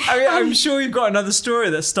mean, I'm sure you've got another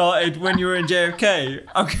story that started when you were in JFK.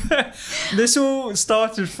 Okay. This all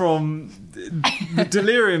started from the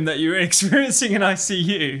delirium that you were experiencing in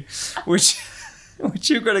ICU, which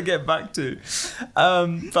you're going to get back to.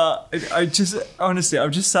 But I just, honestly,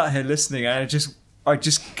 I'm just sat here listening, and I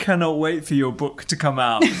just cannot wait for your book to come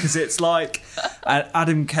out, because it's like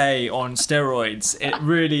Adam K on steroids. It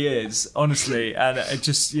really is, honestly. And it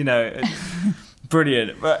just,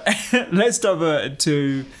 brilliant. But let's divert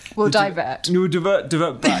to... We'll divert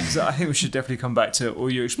back. So I think we should definitely come back to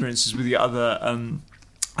all your experiences with the other...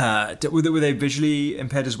 were they visually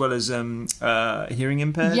impaired as well as hearing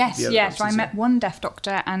impaired? Yes. So I met one deaf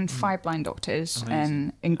doctor and 5 blind doctors.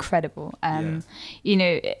 Incredible. And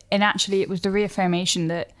actually it was the reaffirmation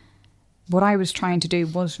that what I was trying to do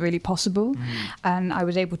was really possible. And I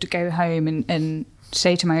was able to go home and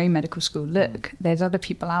say to my own medical school, look, there's other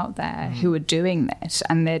people out there who are doing this,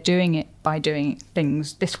 and they're doing it by doing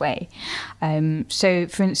things this way. So,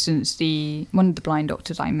 for instance, one of the blind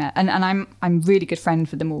doctors I met, and I'm really good friends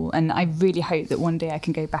with them all, and I really hope that one day I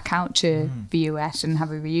can go back out to the US and have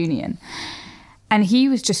a reunion. And he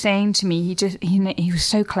was just saying to me, he was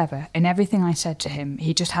so clever in everything I said to him.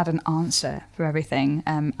 He just had an answer for everything,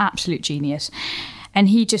 absolute genius. And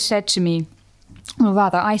he just said to me, or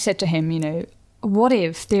rather, I said to him, what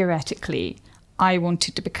if, theoretically, I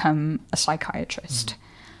wanted to become a psychiatrist?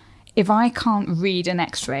 If I can't read an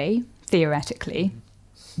X-ray, theoretically,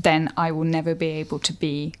 then I will never be able to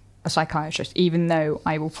be a psychiatrist, even though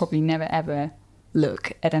I will probably never, ever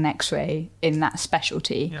look at an X-ray in that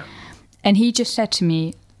specialty. Yeah. And he just said to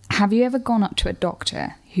me, have you ever gone up to a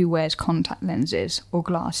doctor who wears contact lenses or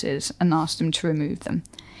glasses and asked them to remove them?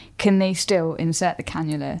 Can they still insert the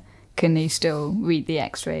cannula? Can they still read the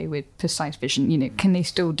X-ray with precise vision? Can they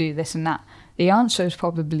still do this and that? The answer is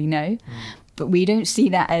probably no, but we don't see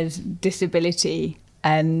that as disability.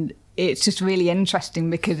 And it's just really interesting,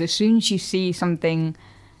 because as soon as you see something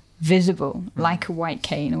visible, like a white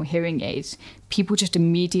cane or hearing aids, people just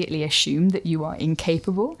immediately assume that you are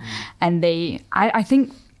incapable. And I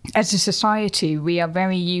think as a society, we are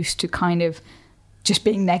very used to kind of just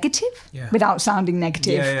being negative without sounding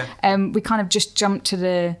negative. We kind of just jump to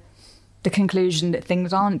the conclusion that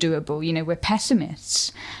things aren't doable. We're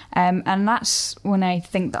pessimists. And that's when I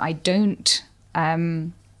think that I don't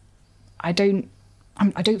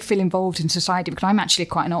feel involved in society, because I'm actually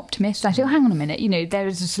quite an optimist. I say, hang on a minute, there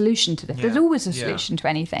is a solution to this. There's always a solution to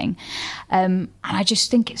anything. And I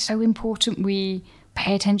just think it's so important we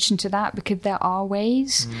pay attention to that, because there are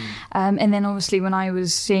ways. And then obviously when I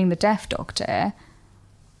was seeing the deaf doctor,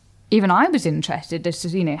 even I was interested as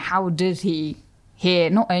to, how does he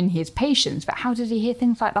hear not only his patients, but how does he hear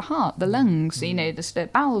things like the heart, the lungs, the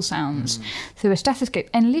bowel sounds through a stethoscope?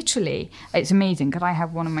 And literally, it's amazing, because I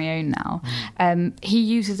have one of my own now. He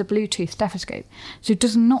uses a Bluetooth stethoscope, so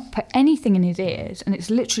does not put anything in his ears, and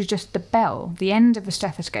it's literally just the bell, the end of the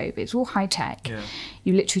stethoscope. It's all high tech.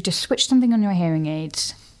 You literally just switch something on your hearing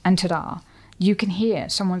aids, and ta-da, you can hear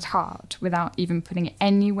someone's heart without even putting it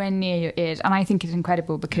anywhere near your ears. And I think it's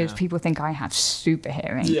incredible, because people think I have super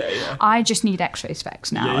hearing. I just need X-ray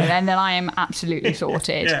specs now, and then I am absolutely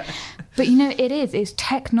sorted. But it's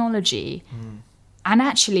technology. And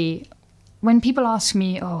actually, when people ask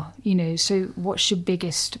me, so what's your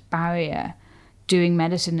biggest barrier doing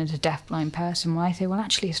medicine as a deaf-blind person? Well, I say,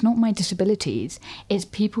 actually, it's not my disabilities. It's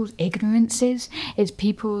people's ignorances. It's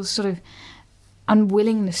people's sort of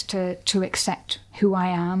unwillingness to accept who I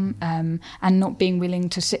am, and not being willing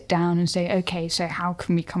to sit down and say, okay, so how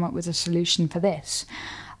can we come up with a solution for this?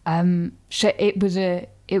 So it was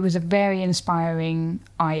a very inspiring,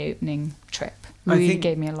 eye-opening trip. Really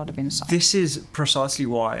gave me a lot of insight. This is precisely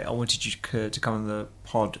why I wanted you to come on the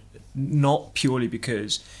pod, not purely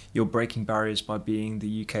because you're breaking barriers by being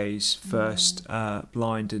the UK's first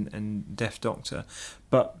blind and deaf doctor,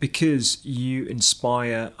 but because you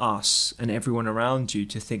inspire us and everyone around you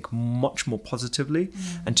to think much more positively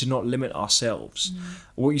and to not limit ourselves.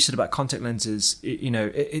 What you said about contact lenses,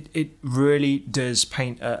 it really does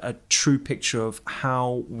paint a true picture of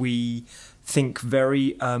how we think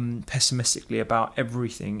very pessimistically about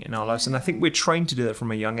everything in our lives, and I think we're trained to do that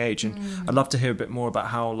from a young age. And I'd love to hear a bit more about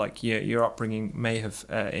how, like, your upbringing may have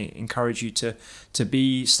encouraged you to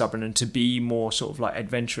be stubborn and to be more sort of like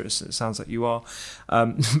adventurous. It sounds like you are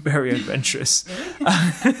very adventurous.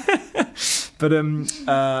 But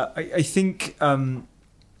I think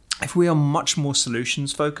if we are much more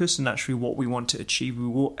solutions focused and actually what we want to achieve, we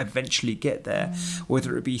will eventually get there,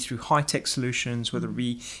 whether it be through high-tech solutions, whether it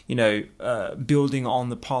be, building on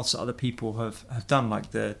the paths that other people have done,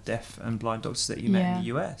 like the deaf and blind doctors that you met in the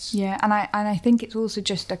US. Yeah, and I think it's also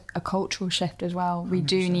just a cultural shift as well. We 100%.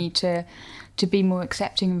 Do need to be more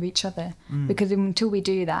accepting of each other, because until we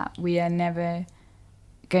do that, we are never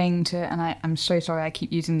going to, and I'm so sorry I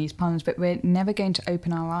keep using these puns, but we're never going to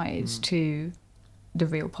open our eyes to the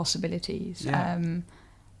real possibilities.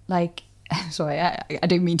 Sorry, I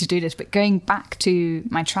don't mean to do this, but going back to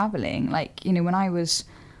my travelling, when I was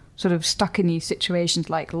sort of stuck in these situations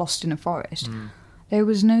like lost in a forest, there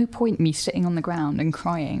was no point me sitting on the ground and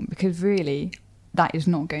crying, because really that is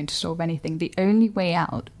not going to solve anything. The only way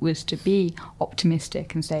out was to be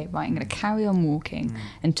optimistic and say, right, I'm going to carry on walking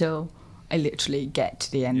until I literally get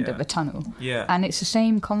to the end of a tunnel. Yeah. And it's the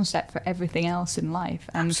same concept for everything else in life.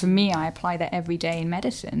 And for me, I apply that every day in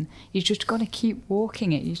medicine. You just got to keep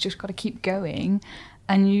walking it. You just got to keep going,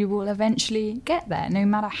 and you will eventually get there, no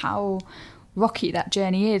matter how rocky that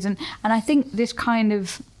journey is. And I think this kind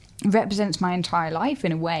of represents my entire life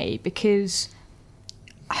in a way, because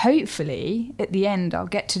hopefully at the end I'll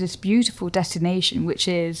get to this beautiful destination, which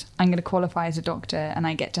is I'm going to qualify as a doctor and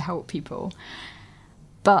I get to help people.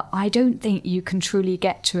 But I don't think you can truly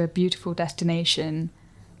get to a beautiful destination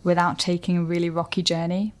without taking a really rocky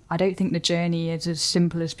journey. I don't think the journey is as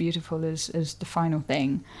simple as beautiful as the final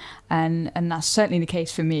thing. And that's certainly the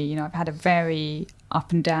case for me. I've had a very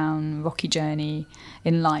up and down, rocky journey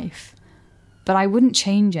in life. But I wouldn't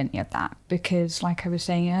change any of that, because, like I was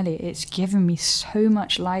saying earlier, it's given me so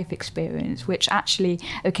much life experience, which actually,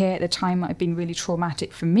 okay, at the time might have been really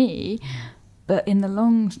traumatic for me, but in the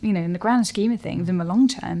in the grand scheme of things, in the long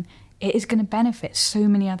term, it is going to benefit so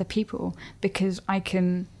many other people, because I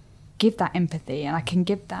can give that empathy and I can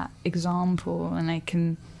give that example and I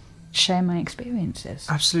can share my experiences.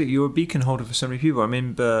 Absolutely. You're a beacon holder for so many people. I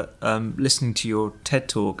remember listening to your TED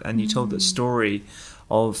Talk, and you told that story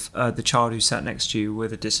of the child who sat next to you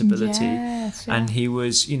with a disability. Yes, yeah. And he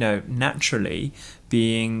was, naturally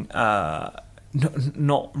being...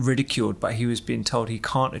 not ridiculed, but he was being told he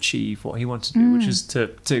can't achieve what he wanted to do, which is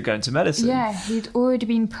to go into medicine. Yeah, he'd already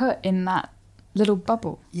been put in that little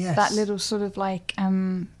bubble. Yes. That little sort of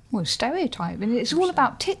stereotype. And it's all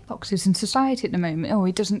about tick boxes in society at the moment. Oh,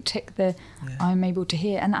 he doesn't tick the I'm able to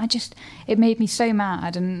hear. And it made me so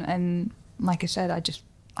mad. And like I said,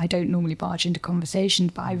 I don't normally barge into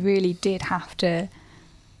conversations, but I really did have to.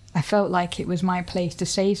 I felt like it was my place to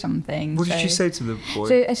say something. What did you say to the boy?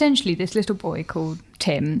 So essentially, this little boy called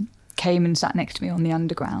Tim came and sat next to me on the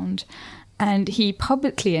underground, and he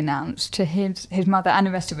publicly announced to his mother and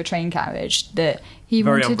the rest of a train carriage that he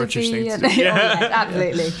wanted to be...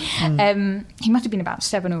 absolutely. He must have been about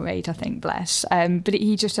 7 or 8, I think, bless. But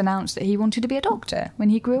he just announced that he wanted to be a doctor when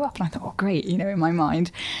he grew up. And I thought, oh, great, in my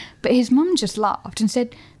mind. But his mum just laughed and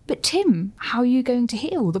said, but Tim, how are you going to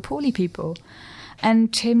heal the poorly people?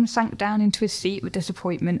 And Tim sank down into his seat with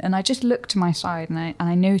disappointment, and I just looked to my side and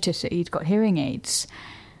I noticed that he'd got hearing aids.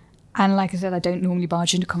 And like I said, I don't normally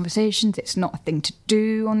barge into conversations. It's not a thing to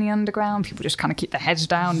do on the underground. People just kind of keep their heads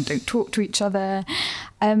down and don't talk to each other.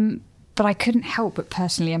 But I couldn't help but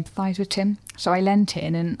personally empathise with Tim. So I leant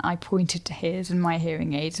in and I pointed to his and my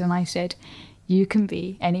hearing aids and I said, you can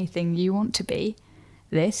be anything you want to be.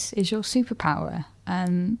 This is your superpower.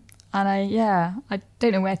 And I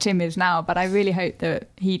don't know where Tim is now, but I really hope that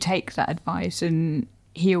he takes that advice and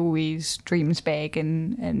he always dreams big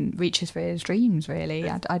and reaches for his dreams, really.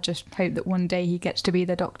 I just hope that one day he gets to be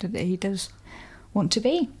the doctor that he does want to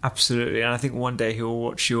be. Absolutely. And I think one day he'll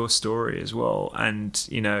watch your story as well and,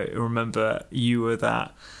 remember you were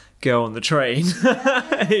that girl on the train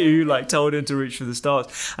who told him to reach for the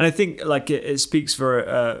stars. And I think it speaks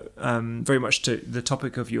very much to the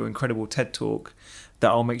topic of your incredible TED Talk that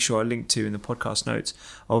I'll make sure I link to in the podcast notes,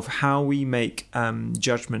 of how we make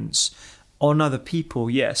judgments on other people,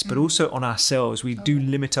 yes, but also on ourselves. We do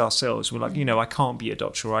limit ourselves. We're like, I can't be a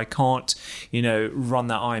doctor, or I can't, run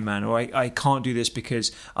that Ironman, or I can't do this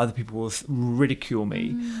because other people will ridicule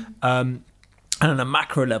me. And on a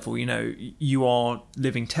macro level, you are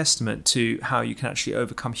living testament to how you can actually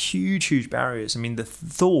overcome huge, huge barriers. I mean, the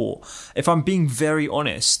thought, if I'm being very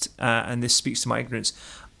honest, and this speaks to my ignorance,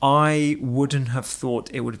 I wouldn't have thought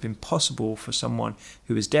it would have been possible for someone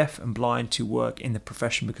who is deaf and blind to work in the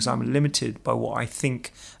profession, because I'm limited by what I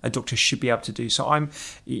think a doctor should be able to do. So I'm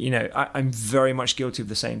very much guilty of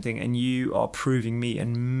the same thing, and you are proving me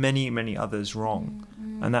and many, many others wrong.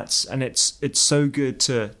 And it's so good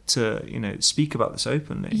to speak about this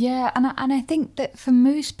openly. Yeah, and I think that for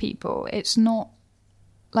most people, it's not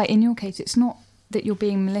like in your case, it's not that you're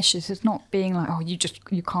being malicious. It's not being like, oh,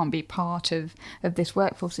 you can't be part of this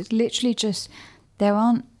workforce. It's literally just there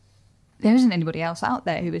isn't anybody else out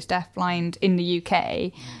there who is deafblind in the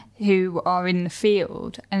UK who are in the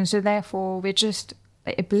field, and so therefore we're just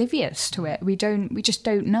oblivious to it. We just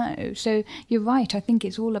don't know. So you're right. I think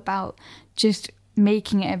it's all about just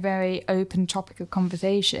making it a very open topic of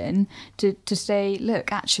conversation to say,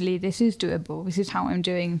 look, actually, this is doable. This is how I'm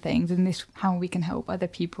doing things, and this how we can help other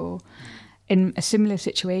people in a similar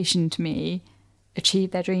situation to me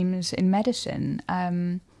achieve their dreams in medicine.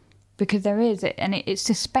 Because there is, and it's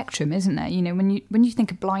a spectrum, isn't there? When you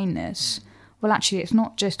think of blindness, well, actually, it's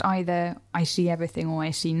not just either I see everything or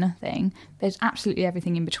I see nothing. There's absolutely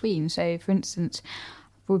everything in between. So, for instance,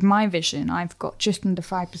 with my vision, I've got just under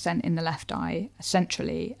 5% in the left eye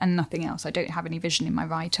centrally and nothing else. I don't have any vision in my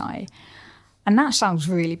right eye. And that sounds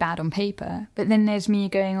really bad on paper. But then there's me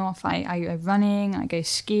going off. I go running, I go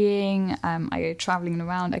skiing, I go travelling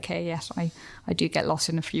around. Okay, yes, I do get lost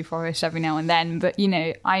in a few forests every now and then. But,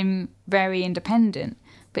 I'm very independent.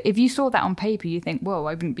 But if you saw that on paper, you think, whoa,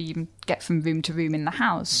 I wouldn't even get from room to room in the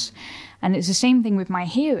house. And it's the same thing with my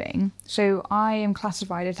hearing. So I am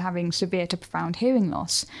classified as having severe to profound hearing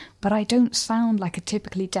loss, but I don't sound like a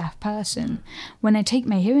typically deaf person. When I take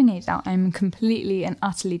my hearing aids out, I'm completely and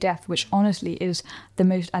utterly deaf, which honestly is the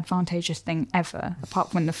most advantageous thing ever.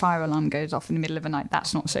 Apart from when the fire alarm goes off in the middle of the night,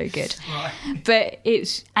 that's not so good. Right. But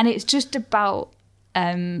it's just about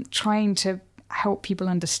trying to help people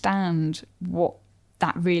understand what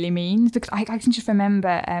that really means, because I can just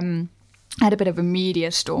remember I had a bit of a media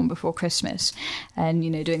storm before Christmas and,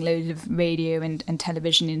 doing loads of radio and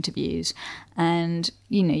television interviews. And,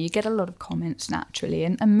 you get a lot of comments naturally,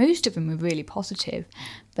 and most of them were really positive.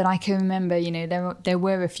 But I can remember, there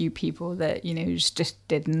were a few people that, just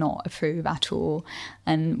did not approve at all.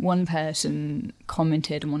 And one person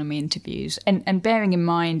commented on one of my interviews, and bearing in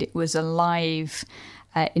mind it was a live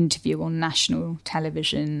interview on national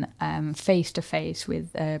television, face-to-face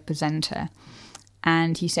with a presenter.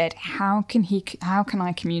 And he said, how can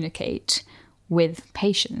I communicate with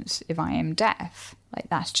patients if I am deaf? Like,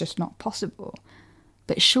 that's just not possible.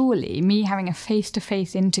 But surely me having a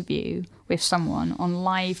face-to-face interview with someone on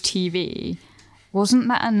live TV, wasn't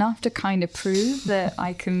that enough to kind of prove that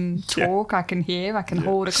I can talk, I can hear, I can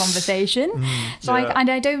hold a conversation?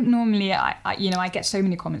 I don't normally, I get so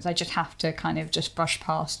many comments, I just have to kind of just brush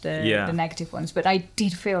past the negative ones. But I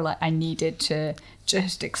did feel like I needed to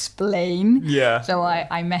just explain. Yeah. So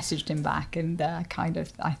I messaged him back, and I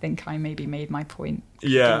think I maybe made my point.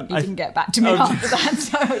 Yeah. He didn't get back to me after that.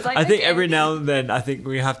 So I was like, I think every now and then, I think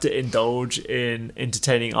we have to indulge in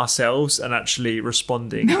entertaining ourselves and actually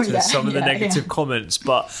responding to some of the negative comments.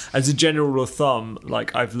 But as a general rule of thumb,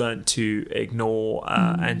 like, I've learned to ignore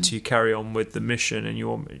and to carry on with the mission, and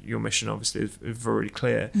your mission obviously is very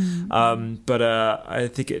clear. But I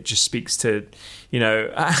think it just speaks to,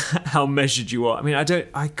 how measured you are. I mean,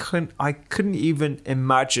 I couldn't even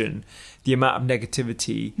imagine the amount of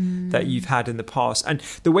negativity that you've had in the past. And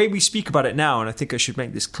the way we speak about it now, and I think I should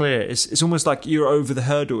make this clear, it's almost like you're over the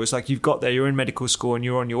hurdle. It's like you've got there, you're in medical school and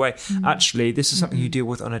you're on your way. Actually, this is something you deal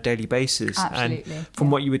with on a daily basis. Absolutely. And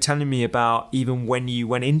from what you were telling me about, even when you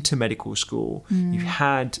went into medical school, you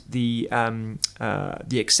had the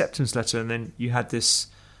acceptance letter, and then you had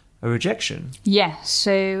a rejection. Yes,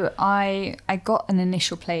 so I got an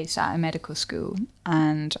initial place at a medical school,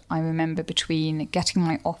 and I remember between getting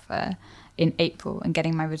my offer in April and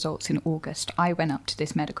getting my results in August, I went up to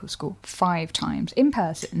this medical school 5 times in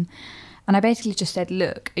person, and I basically just said,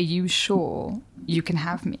 look, are you sure you can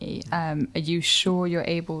have me? Are you sure you're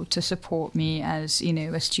able to support me as,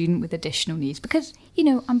 a student with additional needs? Because,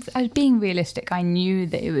 I was being realistic. I knew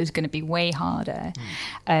that it was going to be way harder.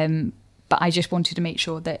 But I just wanted to make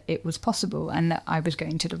sure that it was possible and that I was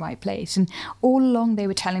going to the right place. And all along they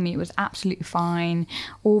were telling me it was absolutely fine.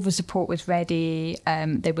 All the support was ready.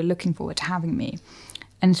 They were looking forward to having me.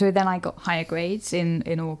 And so then I got higher grades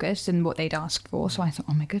in August and what they'd asked for. So I thought,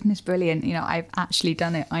 oh my goodness, brilliant. I've actually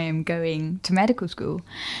done it. I am going to medical school.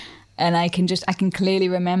 And I can clearly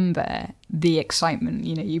remember the excitement.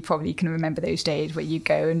 You probably can remember those days where you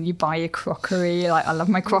go and you buy your crockery. Like, I love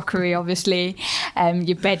my crockery, obviously.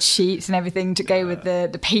 Your bed sheets and everything to go with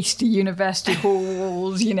the pasty university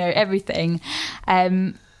halls, everything.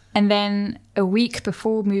 And then a week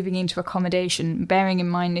before moving into accommodation, bearing in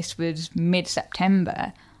mind this was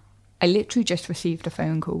mid-September, I literally just received a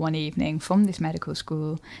phone call one evening from this medical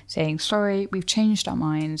school saying, sorry, we've changed our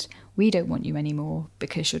minds. We don't want you anymore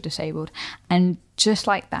because you're disabled. And just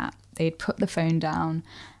like that, they'd put the phone down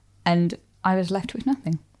and I was left with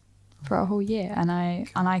nothing for a whole year. And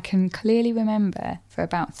I can clearly remember for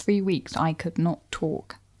about 3 weeks, I could not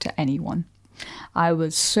talk to anyone. I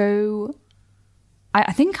was so...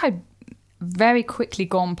 I think I'd very quickly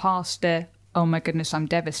gone past the, oh my goodness, I'm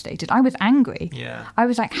devastated. I was angry. Yeah. I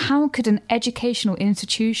was like, how could an educational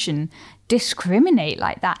institution discriminate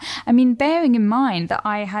like that? I mean, bearing in mind that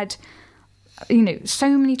I had,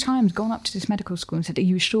 so many times gone up to this medical school and said, are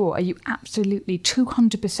you sure? Are you absolutely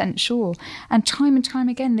 200% sure? And time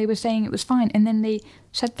again, they were saying it was fine. And then they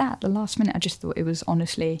said that at the last minute. I just thought it was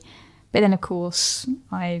honestly... But then, of course,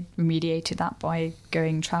 I remediated that by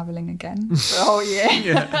going travelling again for a whole year.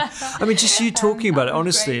 Yeah. I mean, just you talking about it,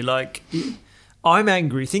 honestly, like, I'm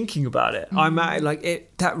angry thinking about it.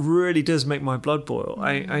 That really does make my blood boil.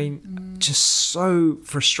 I just so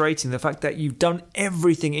frustrating. The fact that you've done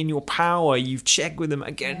everything in your power, you've checked with them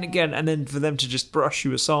again and again, and then for them to just brush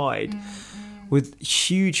you aside. With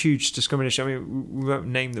huge discrimination. I mean, we won't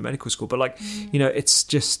name the medical school, but it's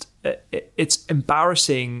just it's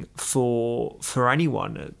embarrassing for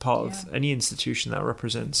anyone, part of any institution that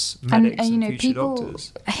represents medics and future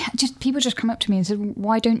doctors. People just come up to me and said,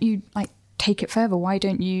 "Why don't you take it further? Why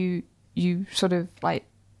don't you sort of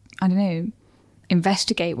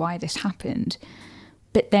investigate why this happened?"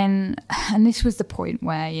 But then, and this was the point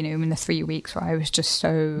where in the 3 weeks where I was just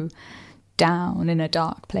so down in a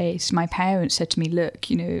dark place, my parents said to me, look,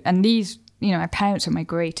 and these, my parents are my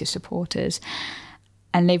greatest supporters,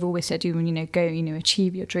 and they've always said, go,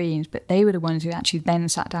 achieve your dreams. But they were the ones who actually then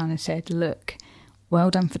sat down and said, look, well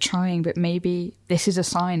done for trying, but maybe this is a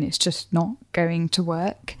sign it's just not going to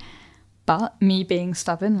work. But me being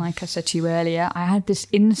stubborn, like I said to you earlier, I had this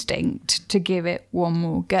instinct to give it one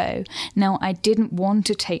more go. Now, I didn't want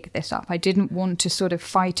to take this up. I didn't want to sort of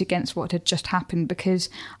fight against what had just happened because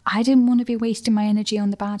I didn't want to be wasting my energy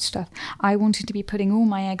on the bad stuff. I wanted to be putting all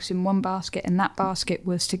my eggs in one basket, and that basket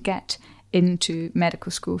was to get into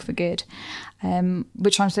medical school for good,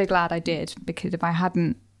 which I'm so glad I did, because if I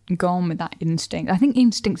hadn't gone with that instinct, I think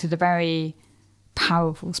instincts is a very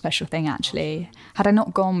powerful, special thing, actually. Had I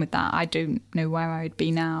not gone with that, I don't know where I would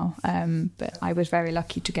be now. But I was very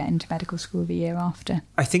lucky to get into medical school the year after.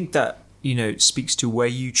 I think that, speaks to where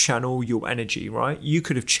you channel your energy, right? You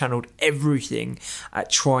could have channeled everything at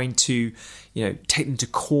trying to, take them to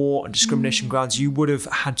court and discrimination grounds. You would have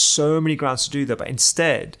had so many grounds to do that, but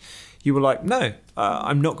instead you were like, no,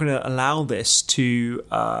 I'm not going to allow this to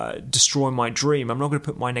destroy my dream. I'm not going to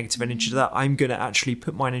put my negative energy to that. I'm going to actually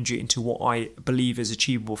put my energy into what I believe is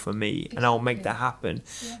achievable for me, and I'll make that happen.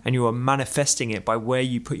 Yeah. And you are manifesting it by where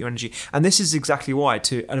you put your energy. And this is exactly why,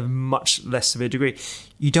 to a much less severe degree,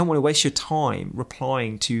 you don't want to waste your time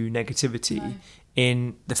replying to negativity. No.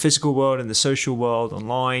 In the physical world, in the social world,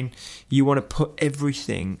 online. You want to put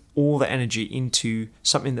everything, all the energy into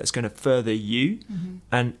something that's going to further you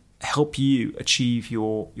and help you achieve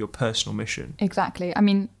your personal mission. Exactly. I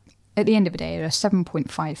mean, at the end of the day, there are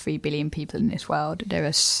 7.53 billion people in this world. There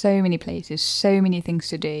are so many places, so many things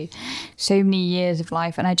to do, so many years of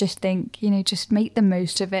life. And I just think, just make the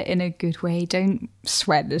most of it in a good way. Don't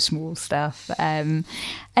sweat the small stuff. And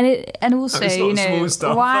also, small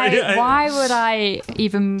stuff. Why would I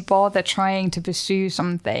even bother trying to pursue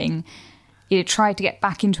something? Tried to get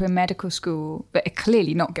back into a medical school, but are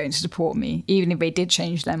clearly not going to support me, even if they did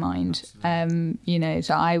change their mind.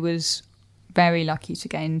 So I was very lucky to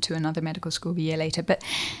get into another medical school a year later. But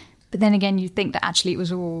then again, you think that actually it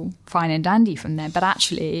was all fine and dandy from there, but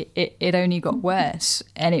actually it only got worse.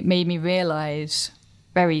 And it made me realise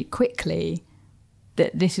very quickly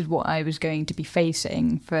that this is what I was going to be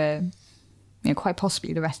facing for quite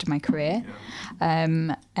possibly the rest of my career.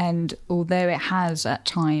 And although it has at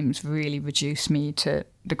times really reduced me to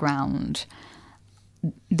the ground,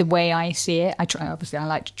 the way I see it, I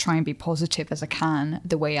like to try and be positive as I can.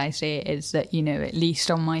 The way I see it is that, at least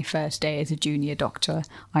on my first day as a junior doctor,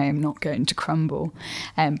 I am not going to crumble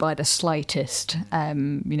by the slightest,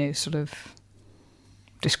 sort of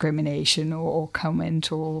discrimination or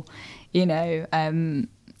comment or, you know,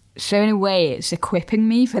 so in a way it's equipping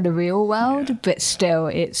me for the real world, but still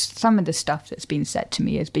it's some of the stuff that's been said to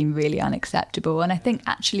me has been really unacceptable. And I think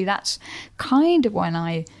actually that's kind of when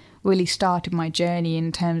I really started my journey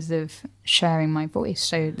in terms of sharing my voice.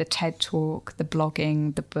 So the TED Talk, the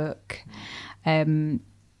blogging, the book,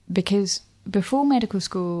 because before medical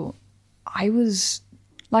school, I was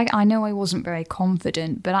like, I know I wasn't very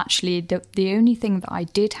confident, but actually the only thing that I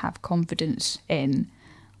did have confidence in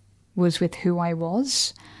was with who I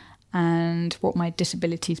was and what my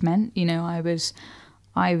disabilities meant. You know, I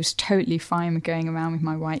was totally fine with going around with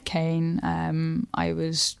my white cane.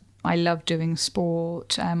 I loved doing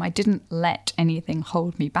sport. I didn't let anything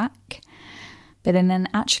hold me back. But then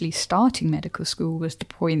actually starting medical school was the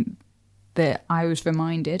point that I was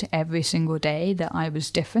reminded every single day that I was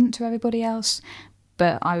different to everybody else,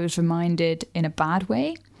 but I was reminded in a bad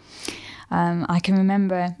way. I can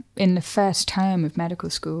remember in the first term of medical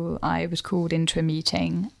school, I was called into a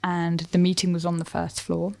meeting, and the meeting was on the first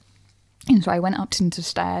floor. And so I went up into the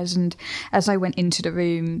stairs, and as I went into the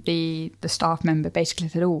room, the staff member basically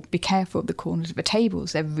said, "Oh, be careful of the corners of the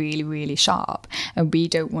tables. They're really, really sharp, and we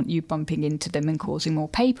don't want you bumping into them and causing more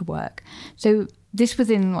paperwork." So this was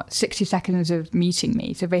in 60 seconds of meeting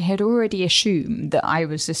me. So they had already assumed that I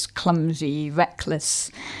was this clumsy,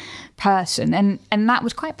 reckless person. And that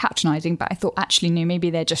was quite patronising, but I thought, actually, no, maybe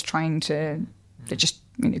they're just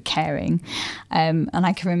caring. And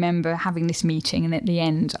I can remember having this meeting, and at the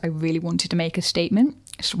end, I really wanted to make a statement.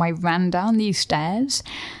 So I ran down these stairs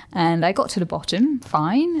and I got to the bottom,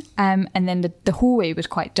 fine. And then the hallway was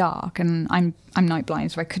quite dark, and I'm night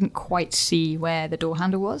blind, so I couldn't quite see where the door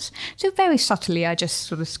handle was. So very subtly, I just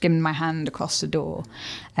sort of skimmed my hand across the door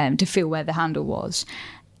to feel where the handle was.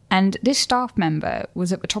 And this staff member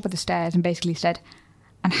was at the top of the stairs and basically said,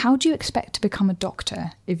 "And how do you expect to become a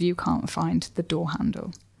doctor if you can't find the door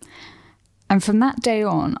handle?" And from that day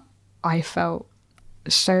on, I felt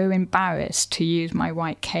so embarrassed to use my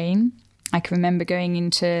white cane. I can remember going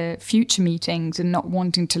into future meetings and not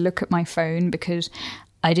wanting to look at my phone because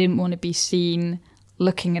I didn't want to be seen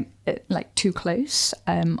looking at it like too close.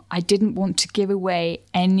 I didn't want to give away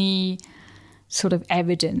any sort of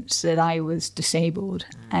evidence that I was disabled.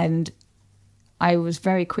 And I was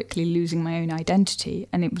very quickly losing my own identity,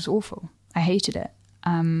 and it was awful. I hated it.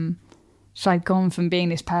 So I'd gone from being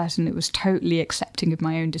this person that was totally accepting of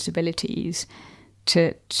my own disabilities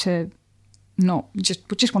to not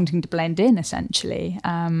just wanting to blend in, essentially.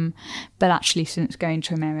 But actually, since going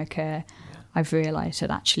to America, I've realised that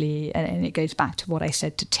actually, and it goes back to what I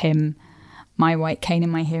said to Tim, my white cane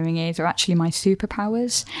and my hearing aids are actually my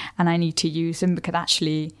superpowers, and I need to use them because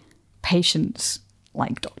actually patients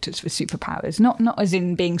like doctors with superpowers, not as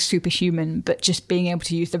in being superhuman, but just being able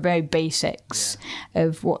to use the very basics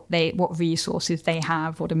of what resources they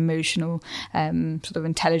have, what emotional sort of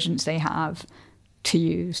intelligence they have to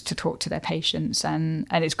use to talk to their patients. And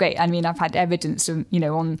it's great. I mean, I've had evidence of,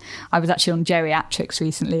 I was actually on geriatrics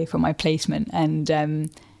recently for my placement,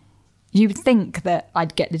 and you would think that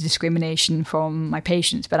I'd get the discrimination from my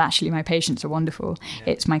patients, but actually my patients are wonderful.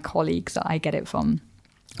 Yeah. It's my colleagues that I get it from.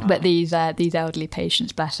 Wow. But these elderly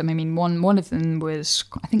patients, bless them. I mean, one of them was,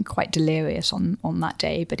 I think, quite delirious on that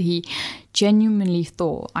day, but he genuinely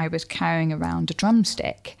thought I was carrying around a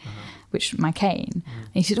drumstick, which my cane.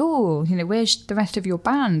 And he said, "Oh, where's the rest of your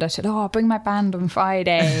band?" I said, "Oh, I'll bring my band on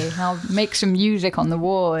Friday. I'll make some music on the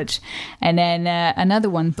ward." And then another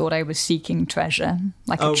one thought I was seeking treasure,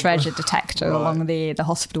 like a treasure detector along the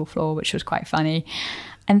hospital floor, which was quite funny.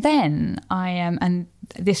 And then and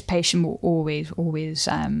this patient will always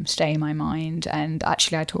stay in my mind. And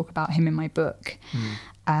actually, I talk about him in my book.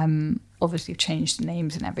 Obviously, I've changed the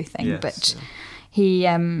names and everything, yes, but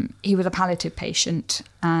he was a palliative patient,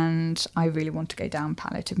 and I really want to go down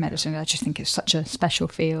palliative medicine. I just think it's such a special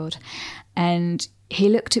field. And he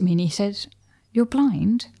looked at me and he said, "You're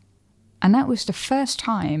blind?" And that was the first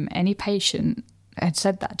time any patient had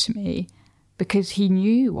said that to me, because he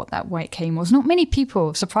knew what that white cane was. Not many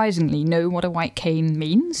people, surprisingly, know what a white cane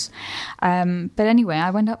means. But anyway,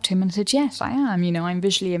 I went up to him and said, "Yes, I am. I'm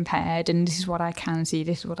visually impaired, and this is what I can see,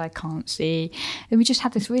 this is what I can't see." And we just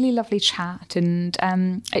had this really lovely chat. And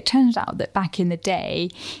it turns out that back in the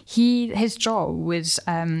day, his job was,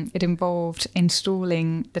 it involved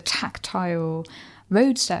installing the tactile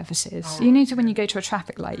road surfaces. So when you go to a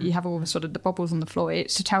traffic light, you have all the sort of the bubbles on the floor.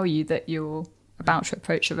 It's to tell you that you're about to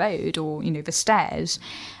approach a road or the stairs.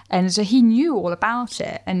 And so he knew all about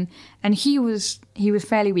it, and he was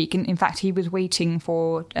fairly weak, and in fact he was waiting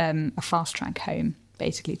for a fast track home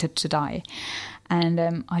basically to die.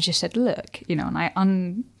 And I just said, "Look," and I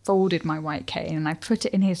folded my white cane and I put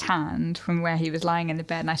it in his hand from where he was lying in the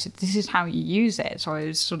bed, and I said, "This is how you use it." So I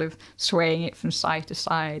was sort of swaying it from side to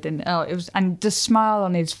side, and the smile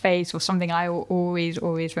on his face was something I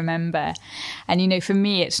always remember. And for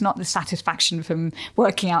me, it's not the satisfaction from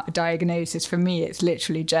working out a diagnosis. For me, it's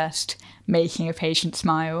literally just making a patient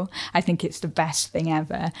smile. I think it's the best thing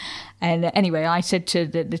ever. And anyway, I said to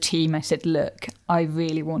the team, I said, "Look, I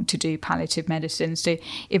really want to do palliative medicine. So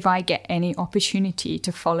if I get any opportunity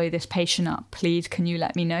to follow this patient up, please can you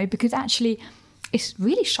let me know?" Because actually, it's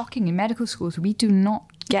really shocking in medical schools. We do not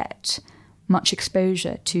get much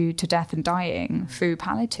exposure to death and dying through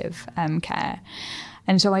palliative care.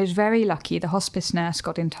 And so I was very lucky. The hospice nurse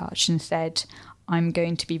got in touch and said, "I'm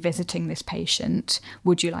going to be visiting this patient.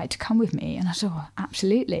 Would you like to come with me?" And I said, "Oh,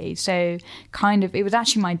 absolutely." So it was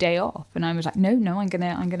actually my day off. And I was like, no, I'm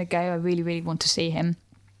gonna go. I really, really want to see him.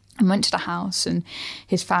 And went to the house, and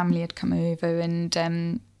his family had come over,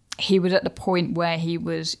 and he was at the point where it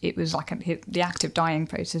was like the active dying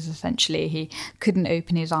process, essentially. He couldn't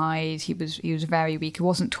open his eyes. He was very weak. He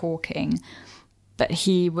wasn't talking, but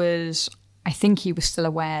I think he was still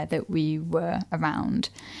aware that we were around.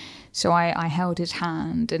 So I held his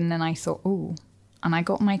hand, and then I thought, "Oh," and I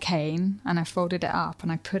got my cane and I folded it up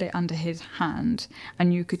and I put it under his hand,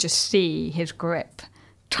 and you could just see his grip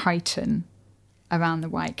tighten around the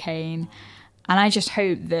white cane. And I just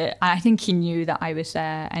hoped I think he knew that I was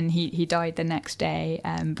there, and he died the next day.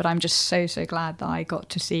 But I'm just so glad that I got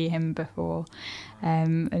to see him before.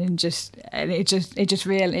 And it just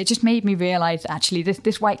made me realise that actually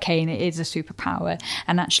this white cane, it is a superpower,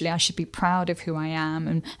 and actually I should be proud of who I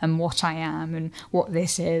am and what I am and what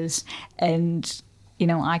this is. And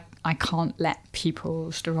I can't let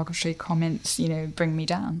people's derogatory comments bring me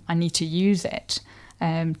down. I need to use it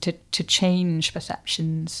to change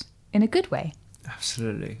perceptions in a good way.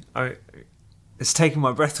 Absolutely. It's taken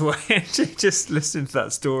my breath away just listening to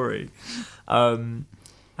that story. And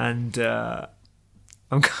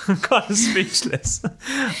I'm kind of speechless.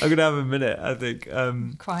 I'm going to have a minute, I think.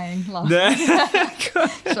 Crying,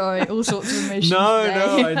 laughing. Sorry, all sorts of emotions. No,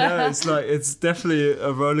 I know. It's definitely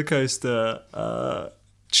a roller coaster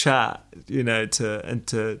chat,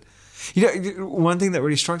 one thing that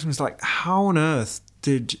really strikes me is how on earth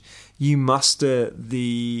did you muster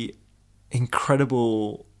the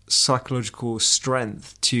incredible psychological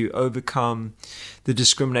strength to overcome the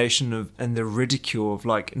discrimination and the ridicule of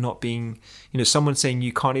not being, someone saying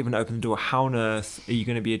you can't even open the door. How on earth are you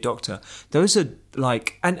going to be a doctor? Those are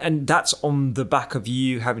and that's on the back of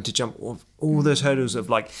you having to jump all those hurdles of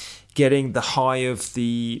getting the high of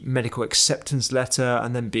the medical acceptance letter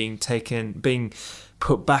and then being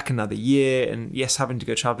put back another year, and yes, having to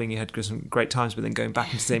go traveling, you had to go some great times, but then going back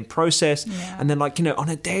into the same process. Yeah. And then on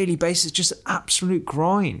a daily basis, just absolute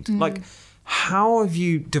grind. How have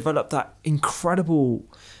you developed that incredible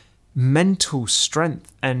mental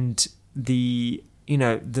strength and the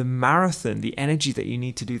marathon, the energy that you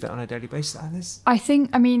need to do that on a daily basis?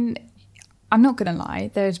 I'm not going to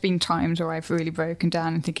lie, there's been times where I've really broken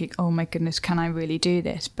down and thinking, "Oh my goodness, can I really do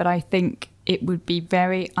this?" But I think it would be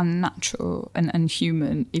very unnatural and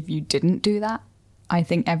unhuman if you didn't do that. I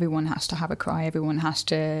think everyone has to have a cry. Everyone has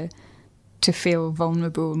to feel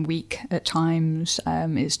vulnerable and weak at times.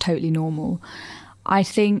 It's totally normal. I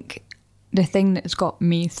think the thing that's got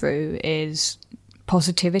me through is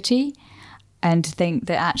positivity, and to think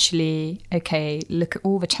that actually, okay, look at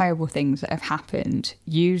all the terrible things that have happened.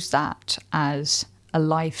 Use that as a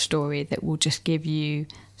life story that will just give you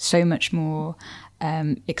so much more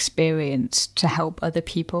experience to help other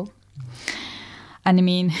people. And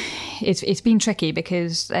it's been tricky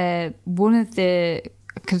because the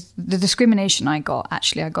discrimination I got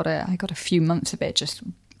a few months of it, just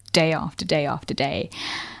day after day after day.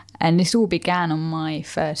 And this all began on my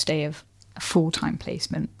first day of full-time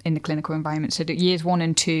placement in the clinical environment. So years 1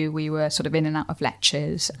 and 2, we were sort of in and out of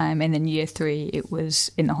lectures. And then year 3, it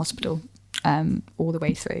was in the hospital all the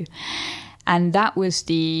way through. And that was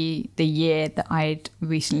the year that I'd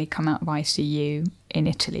recently come out of ICU in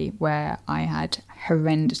Italy, where I had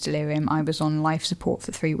horrendous delirium. I was on life support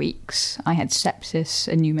for 3 weeks. I had sepsis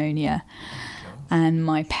and pneumonia. And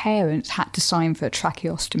my parents had to sign for a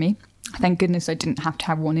tracheostomy. Thank goodness I didn't have to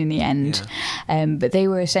have one in the end. Yeah. But they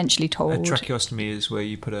were essentially told... A tracheostomy is where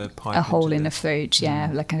you put a pipe... A hole in the throat,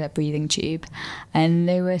 like a breathing tube. And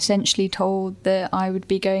they were essentially told that I would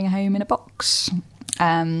be going home in a box.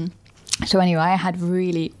 So anyway, I had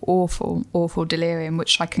really awful delirium,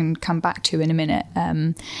 which I can come back to in a minute.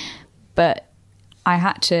 But I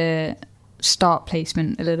had to start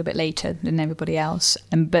placement a little bit later than everybody else.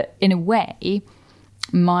 But in a way,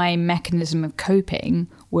 my mechanism of coping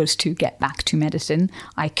was to get back to medicine.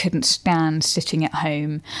 I couldn't stand sitting at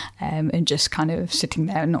home and just kind of sitting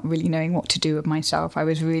there and not really knowing what to do with myself. I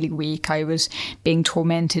was really weak. I was being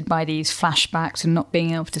tormented by these flashbacks and not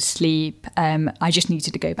being able to sleep. I just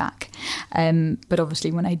needed to go back. But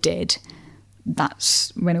obviously when I did,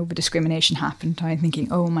 that's when all the discrimination happened. I'm thinking,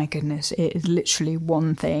 oh my goodness, it is literally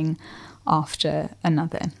one thing after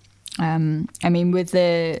another. I mean, with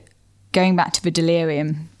the going back to the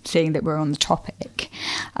delirium, seeing that we're on the topic,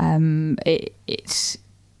 it's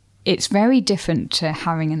very different to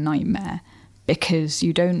having a nightmare, because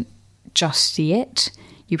you don't just see it,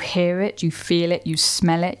 you hear it, you feel it, you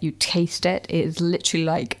smell it, you taste it. It is literally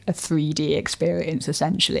like a 3D experience,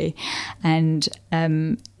 essentially. And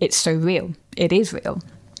it's so real. It is real.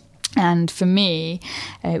 And for me,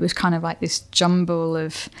 it was kind of like this jumble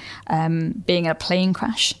of being in a plane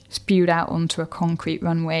crash, spewed out onto a concrete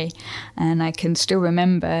runway. And I can still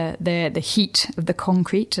remember the heat of the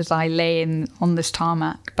concrete as I lay on this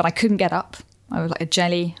tarmac, but I couldn't get up. I was like a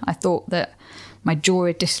jelly. I thought that my jaw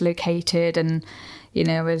had dislocated, and, you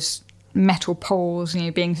know, was metal poles, you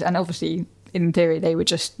know, and obviously in theory it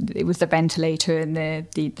was the ventilator and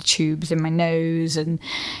the tubes in my nose and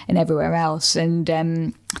everywhere else. And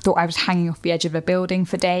I thought I was hanging off the edge of a building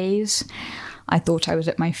for days. I thought I was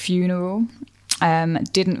at my funeral. I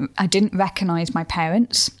didn't recognise my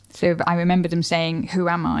parents. So I remember them saying, "Who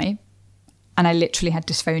am I?" And I literally had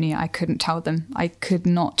dysphonia. I couldn't tell them. I could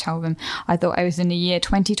not tell them. I thought I was in the year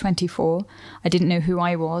 2024. I didn't know who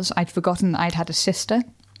I was. I'd forgotten that I'd had a sister.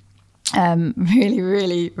 Really,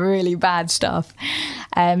 really, really bad stuff.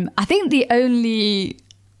 I think the only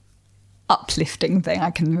uplifting thing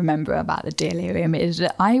I can remember about the delirium is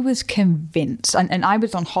that I was convinced, and I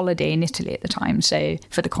was on holiday in Italy at the time, so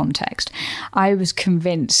for the context, I was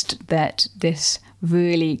convinced that this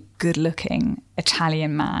really good-looking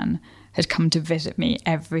Italian man had come to visit me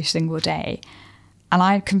every single day. And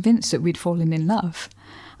I'm convinced that we'd fallen in love.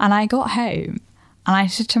 And I got home and I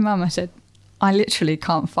said to Mum, I said, I literally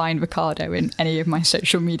can't find Ricardo in any of my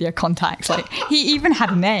social media contacts. Like, he even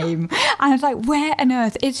had a name. And I was like, where on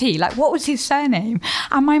earth is he? Like, what was his surname?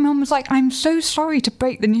 And my mum was like, I'm so sorry to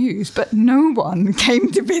break the news, but no one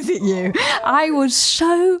came to visit you. I was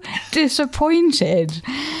so disappointed.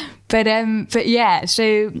 But yeah,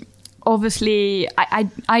 so obviously,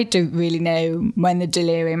 I don't really know when the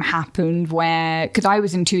delirium happened, because I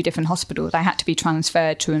was in 2 different hospitals. I had to be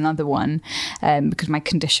transferred to another one because my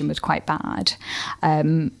condition was quite bad.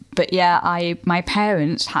 But yeah, my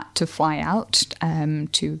parents had to fly out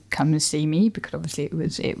to come and see me, because obviously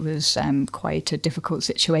it was quite a difficult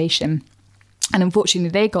situation. And unfortunately,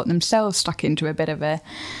 they got themselves stuck into a bit of a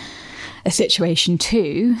situation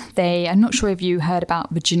too. I'm not sure if you heard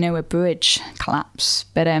about the Genoa Bridge collapse,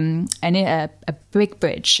 but a big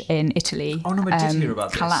bridge inItaly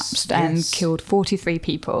collapsed and killed 43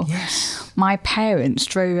 people. Yes. My parents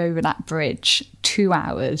drove over that bridge 2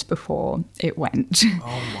 hours before it went.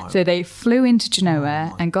 So they flew into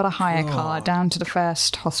Genoa and got a hire car down to the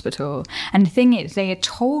first hospital. And the thing is, they had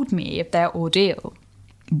told me of their ordeal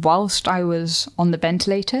whilst I was on the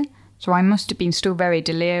ventilator. So I must have been still very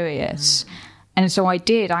delirious. And so I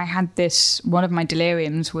had one of my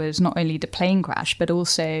deliriums was not only the plane crash, but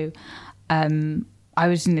also I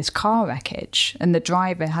was in this car wreckage and the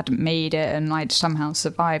driver hadn't made it and I'd somehow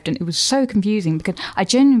survived. And it was so confusing because I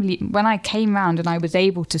genuinely, when I came round and I was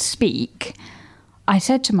able to speak, I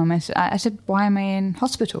said to Mum, I said, why am I in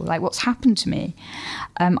hospital? Like, what's happened to me?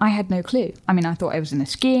 I had no clue. I mean, I thought I was in a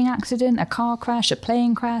skiing accident, a car crash, a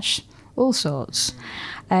plane crash, all sorts.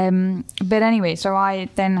 But anyway, so I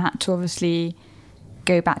then had to obviously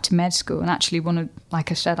go back to med school and actually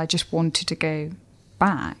like I said, I just wanted to go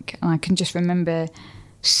back. And I can just remember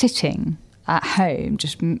sitting at home,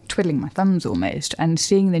 just twiddling my thumbs almost, and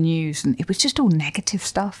seeing the news, and it was just all negative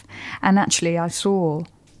stuff. And actually I saw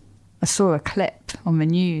a clip on the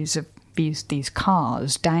news of these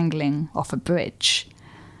cars dangling off a bridge.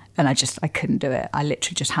 And I couldn't do it. I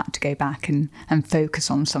literally just had to go back and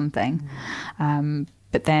focus on something.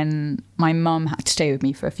 But then my mum had to stay with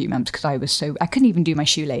me for a few months because I couldn't even do my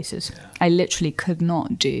shoelaces. Yeah. I literally could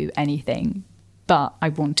not do anything, but I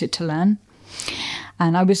wanted to learn.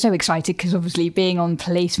 And I was so excited because obviously being on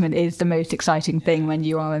placement is the most exciting thing when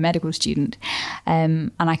you are a medical student.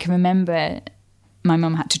 And I can remember my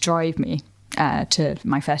mum had to drive me to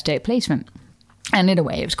my first day of placement. And in a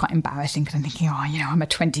way, it was quite embarrassing because I'm thinking, I'm a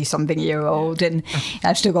 20-something-year-old and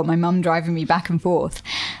I've still got my mum driving me back and forth.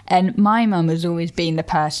 And my mum has always been the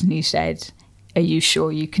person who said, are you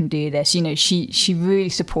sure you can do this? You know, she really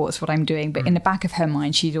supports what I'm doing. But in the back of her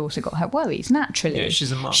mind, she's also got her worries, naturally. Yeah,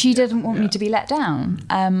 she's a mum. She doesn't want me to be let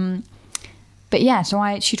down. But yeah,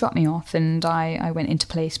 so she dropped me off and I went into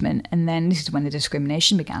placement, and then this is when the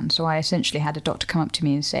discrimination began. So I essentially had a doctor come up to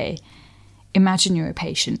me and say, imagine you're a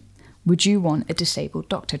patient. Would you want a disabled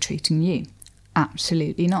doctor treating you?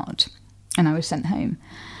 Absolutely not. And I was sent home.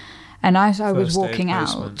 And as I was walking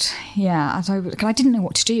out, because I didn't know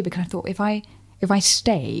what to do, because I thought if I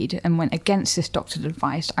stayed and went against this doctor's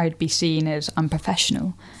advice, I would be seen as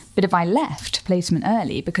unprofessional. But if I left placement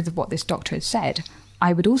early because of what this doctor had said,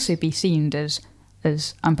 I would also be seen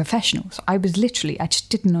as unprofessional. So I just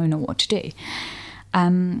didn't know what to do.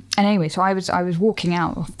 And anyway, so I was walking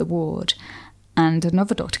out of the ward, and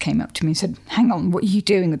another doctor came up to me and said, hang on, what are you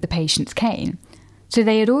doing with the patient's cane? So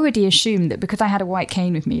they had already assumed that because I had a white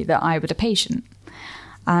cane with me that I was a patient.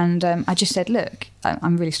 And I just said, look,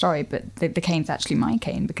 I'm really sorry, but the cane's actually my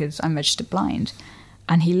cane because I'm registered blind.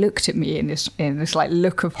 And he looked at me in this like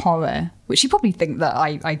look of horror, which he probably think that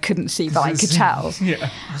I couldn't see, but I could tell. Yeah.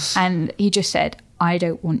 And he just said, I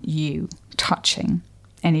don't want you touching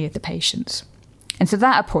any of the patients. And so at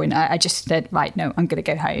that point, I just said, right, no, I'm going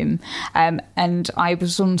to go home. And I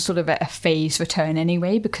was on sort of a phased return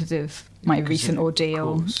anyway because of my recent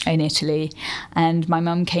ordeal in Italy. And my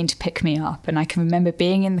mum came to pick me up. And I can remember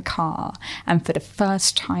being in the car. And for the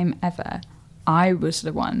first time ever, I was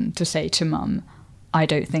the one to say to Mum, I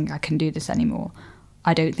don't think I can do this anymore.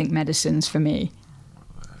 I don't think medicine's for me.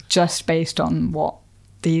 Just based on what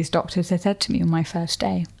these doctors had said to me on my first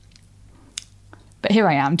day. But here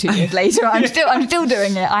I am 2 years later. I'm still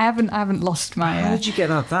doing it. I haven't lost my. How did you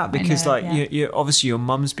get out of that? Because you obviously your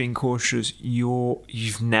mum's being cautious.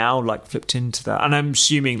 You've now like flipped into that, and I'm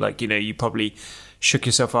assuming you probably shook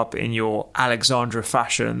yourself up in your Alexandra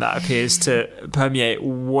fashion that appears to permeate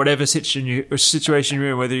whatever situation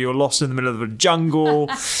you're in, whether you're lost in the middle of a jungle,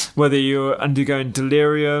 whether you're undergoing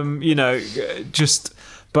delirium,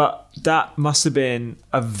 but that must have been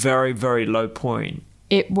a very, very low point.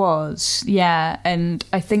 It was, yeah. And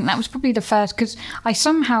I think that was probably the first, because I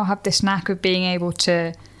somehow have this knack of being able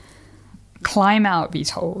to climb out these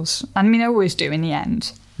holes. I mean, I always do in the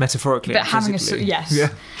end. Metaphorically, but having physically. But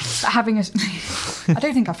having a, I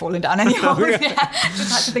don't think I've fallen down any holes.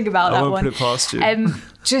 Just had to think about that one. I won't put it past you.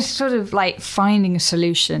 Just sort of like finding a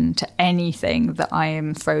solution to anything that I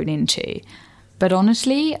am thrown into. But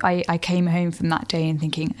honestly, I came home from that day and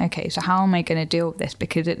thinking, okay, so how am I going to deal with this?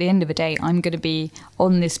 Because at the end of the day, I'm going to be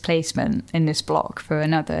on this placement in this block for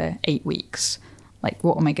another 8 weeks. Like,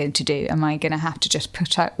 what am I going to do? Am I going to have to just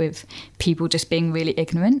put up with people just being really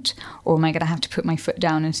ignorant? Or am I going to have to put my foot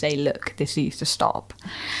down and say, look, this needs to stop?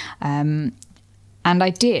 And I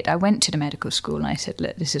did. I went to the medical school and I said,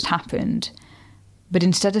 look, this has happened. But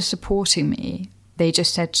instead of supporting me, they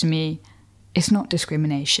just said to me, it's not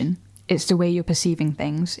discrimination. It's the way you're perceiving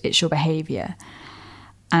things. It's your behaviour.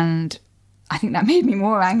 And I think that made me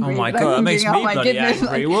more angry. Oh my God, that makes me bloody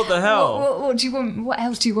angry. What the hell? What do you want? What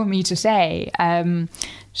else do you want me to say?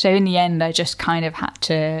 So in the end, I just kind of had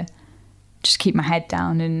to just keep my head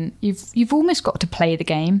down. And you've almost got to play the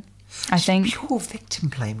game, I think. It's pure victim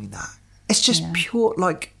blaming that. It's just pure,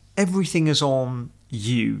 like, everything is on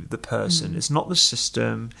you, the person. It's not the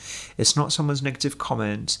system. It's not someone's negative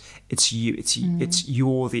comments. It's you. It's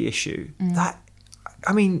you're the issue. That,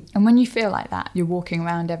 I mean... And when you feel like that, you're walking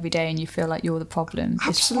around every day and you feel like you're the problem.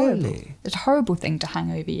 Absolutely. It's a horrible thing to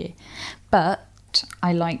hang over you. But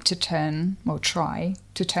I like to try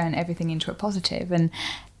to turn everything into a positive. And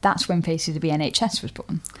that's when Faces of the NHS was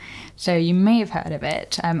born. So you may have heard of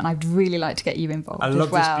it, and I'd really like to get you involved. I love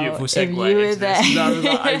as well, this beautiful segue. If you were there.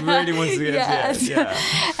 I really wanted to get into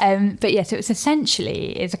it. But yes,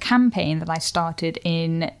 it's a campaign that I started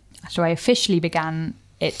in. So I officially began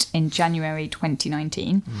it in January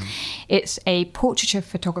 2019. It's a portraiture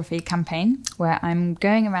photography campaign where I'm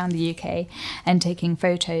going around the UK and taking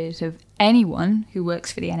photos of anyone who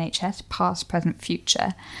works for the NHS, past, present,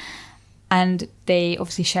 future. And they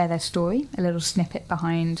obviously share their story, a little snippet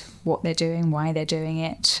behind what they're doing, why they're doing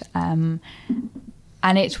it. And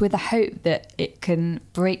it's with the hope that it can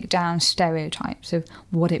break down stereotypes of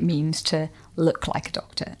what it means to look like a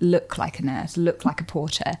doctor, look like a nurse, look like a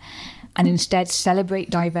porter, and instead celebrate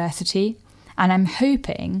diversity. And I'm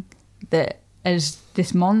hoping that as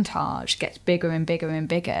this montage gets bigger and bigger and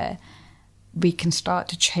bigger, we can start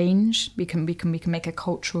to change. We can make a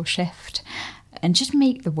cultural shift and just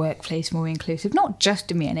make the workplace more inclusive, not just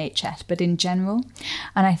in the NHS, but in general.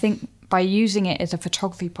 And I think by using it as a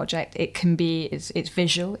photography project, it's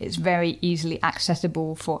visual, it's very easily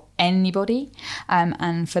accessible for anybody.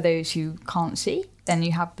 And for those who can't see, then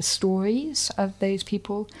you have the stories of those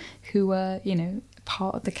people who are,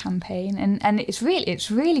 part of the campaign. And it's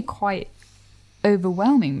really quite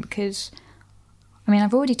overwhelming because I mean,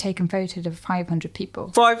 I've already taken photos of 500 people.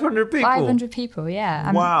 500 people? 500 people, yeah.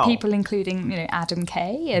 And wow. people including, Adam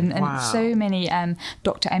Kay and so many,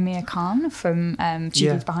 Dr. Amir Khan from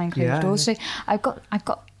TV's Behind Closed Doors. So I've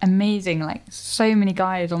got amazing, so many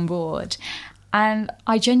guys on board. And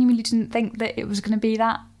I genuinely didn't think that it was going to be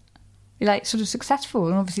that, sort of successful.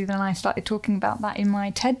 And obviously then I started talking about that in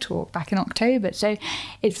my TED Talk back in October. So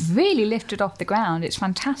it's really lifted off the ground. It's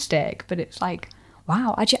fantastic, but it's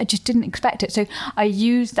wow, I just didn't expect it. So I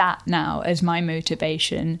use that now as my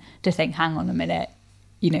motivation to think, hang on a minute,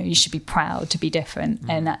 you should be proud to be different.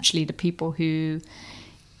 And actually the people who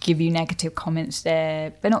give you negative comments,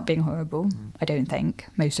 they're not being horrible, I don't think,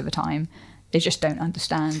 most of the time. They just don't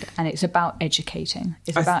understand. And it's about educating.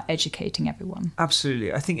 It's about educating everyone.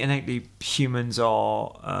 Absolutely. I think innately humans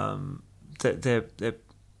are,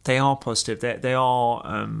 they are positive. They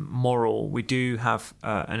are moral. We do have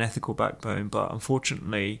an ethical backbone, but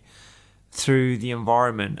unfortunately, through the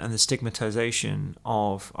environment and the stigmatization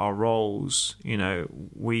of our roles,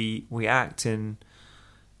 we act in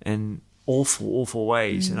awful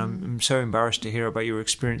ways. And I'm so embarrassed to hear about your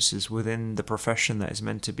experiences within the profession that is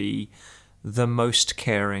meant to be the most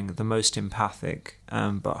caring, the most empathic.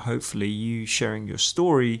 But hopefully, you sharing your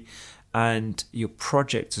story and your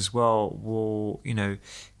project as well will,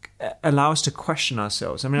 allow us to question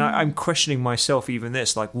ourselves. I mean, I'm questioning myself even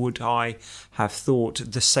this, would I have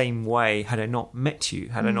thought the same way had I not met you,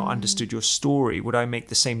 had I not understood your story? Would I make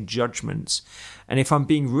the same judgments? And if I'm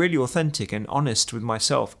being really authentic and honest with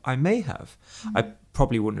myself, I may have. I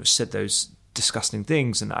probably wouldn't have said those disgusting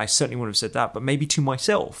things, and I certainly wouldn't have said that, but maybe to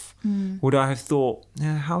myself, would I have thought,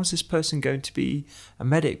 how is this person going to be a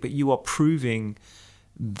medic? But you are proving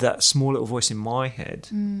that small little voice in my head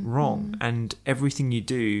wrong. And everything you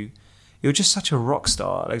do, you're just such a rock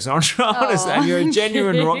star, Alexandra, honestly, and you're a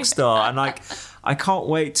genuine rock star. And I can't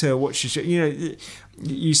wait to watch your show.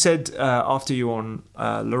 You said after you were on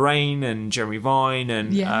Lorraine and Jeremy Vine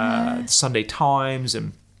and Sunday Times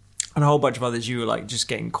and a whole bunch of others, you were just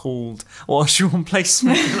getting called whilst you're on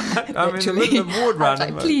placement. I'm in the middle of the ward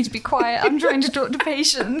round. Please be quiet. I'm trying to talk to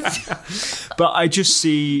patients. But I just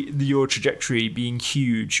see your trajectory being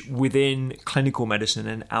huge within clinical medicine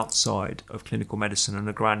and outside of clinical medicine on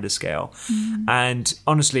a grander scale. And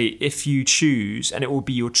honestly, if you choose, and it will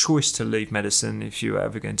be your choice to leave medicine if you're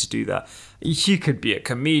ever going to do that, you could be a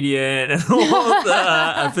comedian, an author,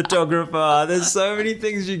 a photographer. There's so many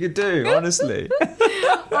things you could do, honestly.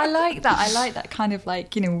 I like that kind of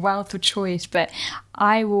wealth of choice, but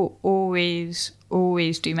I will always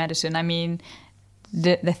do medicine. I mean,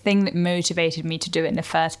 the thing that motivated me to do it in the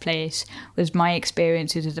first place was my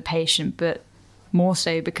experiences as a patient, but more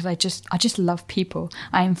so because I just love people.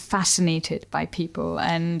 I am fascinated by people,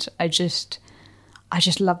 and I just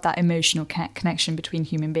love that emotional connection between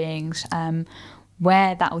human beings.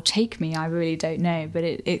 Where that will take me, I really don't know, but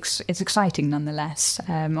it's exciting nonetheless.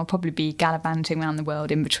 I'll probably be gallivanting around the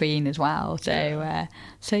world in between as well. So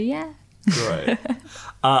yeah. Right.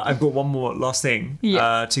 I've got one more last thing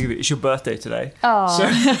to give you. It's your birthday today. Oh.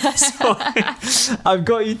 So I've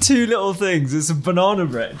got you two little things. It's a banana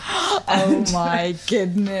bread. Oh my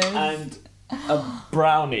goodness. And a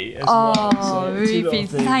brownie as well. So Ruby,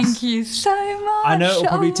 thank you so much. I know it'll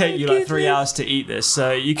probably take you 3 hours to eat this,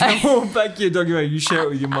 so you can walk back your dog away. You share it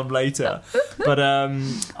with your mum later. But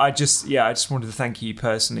I just wanted to thank you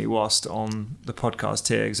personally whilst on the podcast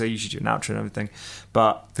here, because I usually do an outro and everything.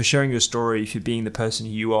 But for sharing your story, for being the person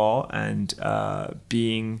you are, and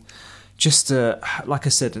being just like I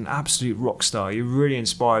said, an absolute rock star. You really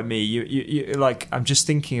inspired me. You I'm just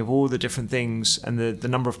thinking of all the different things and the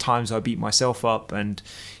number of times I beat myself up, and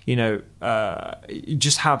you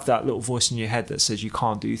just have that little voice in your head that says you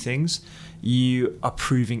can't do things. You are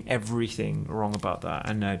proving everything wrong about that,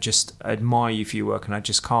 and just admire you for your work, and I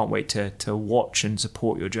just can't wait to watch and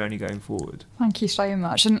support your journey going forward. Thank you so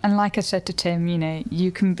much. And like I said to Tim,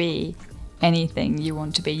 you can be anything you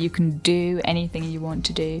want to be. You can do anything you want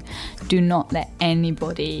to do. Do not let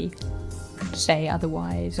anybody say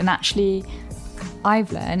otherwise. And actually,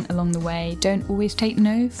 I've learned along the way, don't always take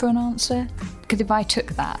no for an answer, because if I took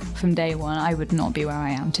that from day one, I would not be where I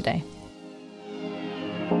am today.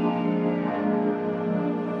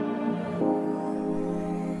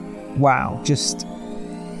 Wow,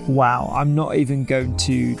 wow. I'm not even going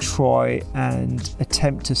to try and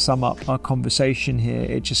attempt to sum up our conversation here.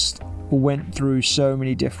 It just went through so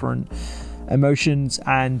many different emotions,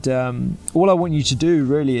 and all I want you to do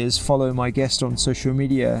really is follow my guest on social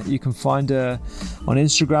media. You can find her on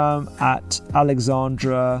Instagram at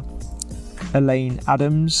Alexandra Elaine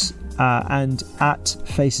Adams, and at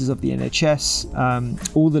Faces of the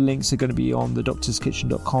NHS. All the links are going to be on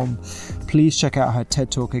thedoctorskitchen.com. Please check out her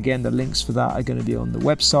TED Talk. Again, the links for that are going to be on the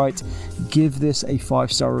website. Give this a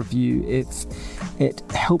 5-star review if it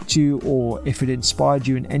helped you or if it inspired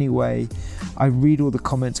you in any way. I read all the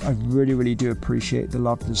comments. I really, really do appreciate the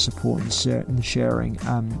love, the support, and the sharing.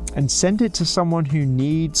 And send it to someone who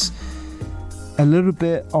needs a little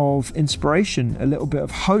bit of inspiration, a little bit of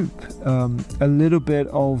hope, a little bit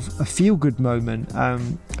of a feel-good moment. I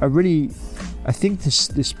think this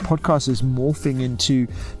podcast is morphing into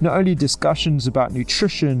not only discussions about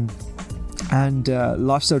nutrition and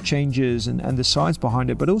lifestyle changes and the science behind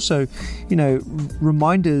it, but also,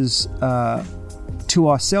 reminders to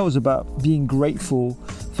ourselves about being grateful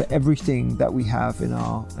for everything that we have in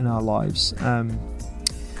our lives. And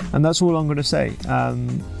that's all I'm going to say.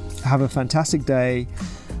 Have a fantastic day.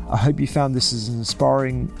 I hope you found this as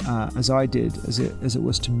inspiring as I did, as it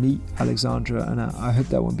was to meet Alexandra, and I hope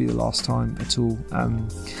that won't be the last time at all.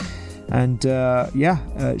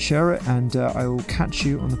 Share it, and I will catch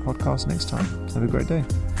you on the podcast next time. Have a great day.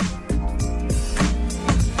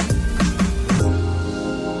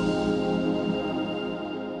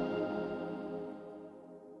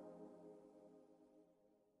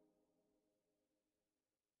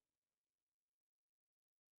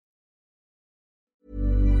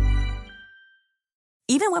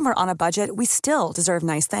 Even when we're on a budget, we still deserve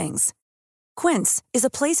nice things. Quince is a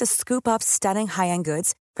place to scoop up stunning high-end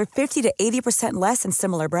goods for 50 to 80% less than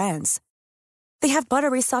similar brands. They have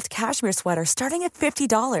buttery soft cashmere sweaters starting at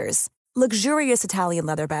 $50, luxurious Italian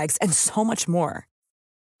leather bags, and so much more.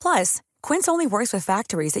 Plus, Quince only works with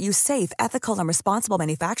factories that use safe, ethical, and responsible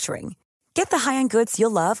manufacturing. Get the high-end goods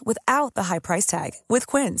you'll love without the high price tag with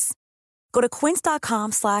Quince. Go to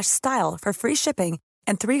quince.com/style for free shipping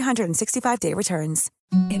and 365-day returns.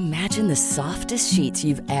 Imagine the softest sheets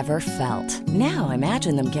you've ever felt. Now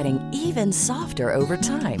imagine them getting even softer over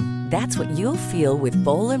time. That's what you'll feel with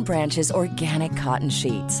Boll & Branch's organic cotton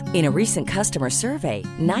sheets. In a recent customer survey,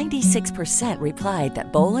 96% replied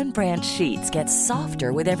that Boll & Branch sheets get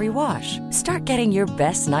softer with every wash. Start getting your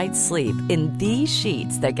best night's sleep in these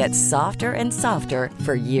sheets that get softer and softer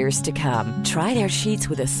for years to come. Try their sheets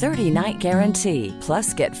with a 30-night guarantee.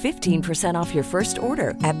 Plus, get 15% off your first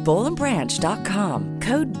order at bollandbranch.com.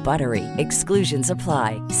 Code BUTTERY. Exclusions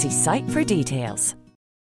apply. See site for details.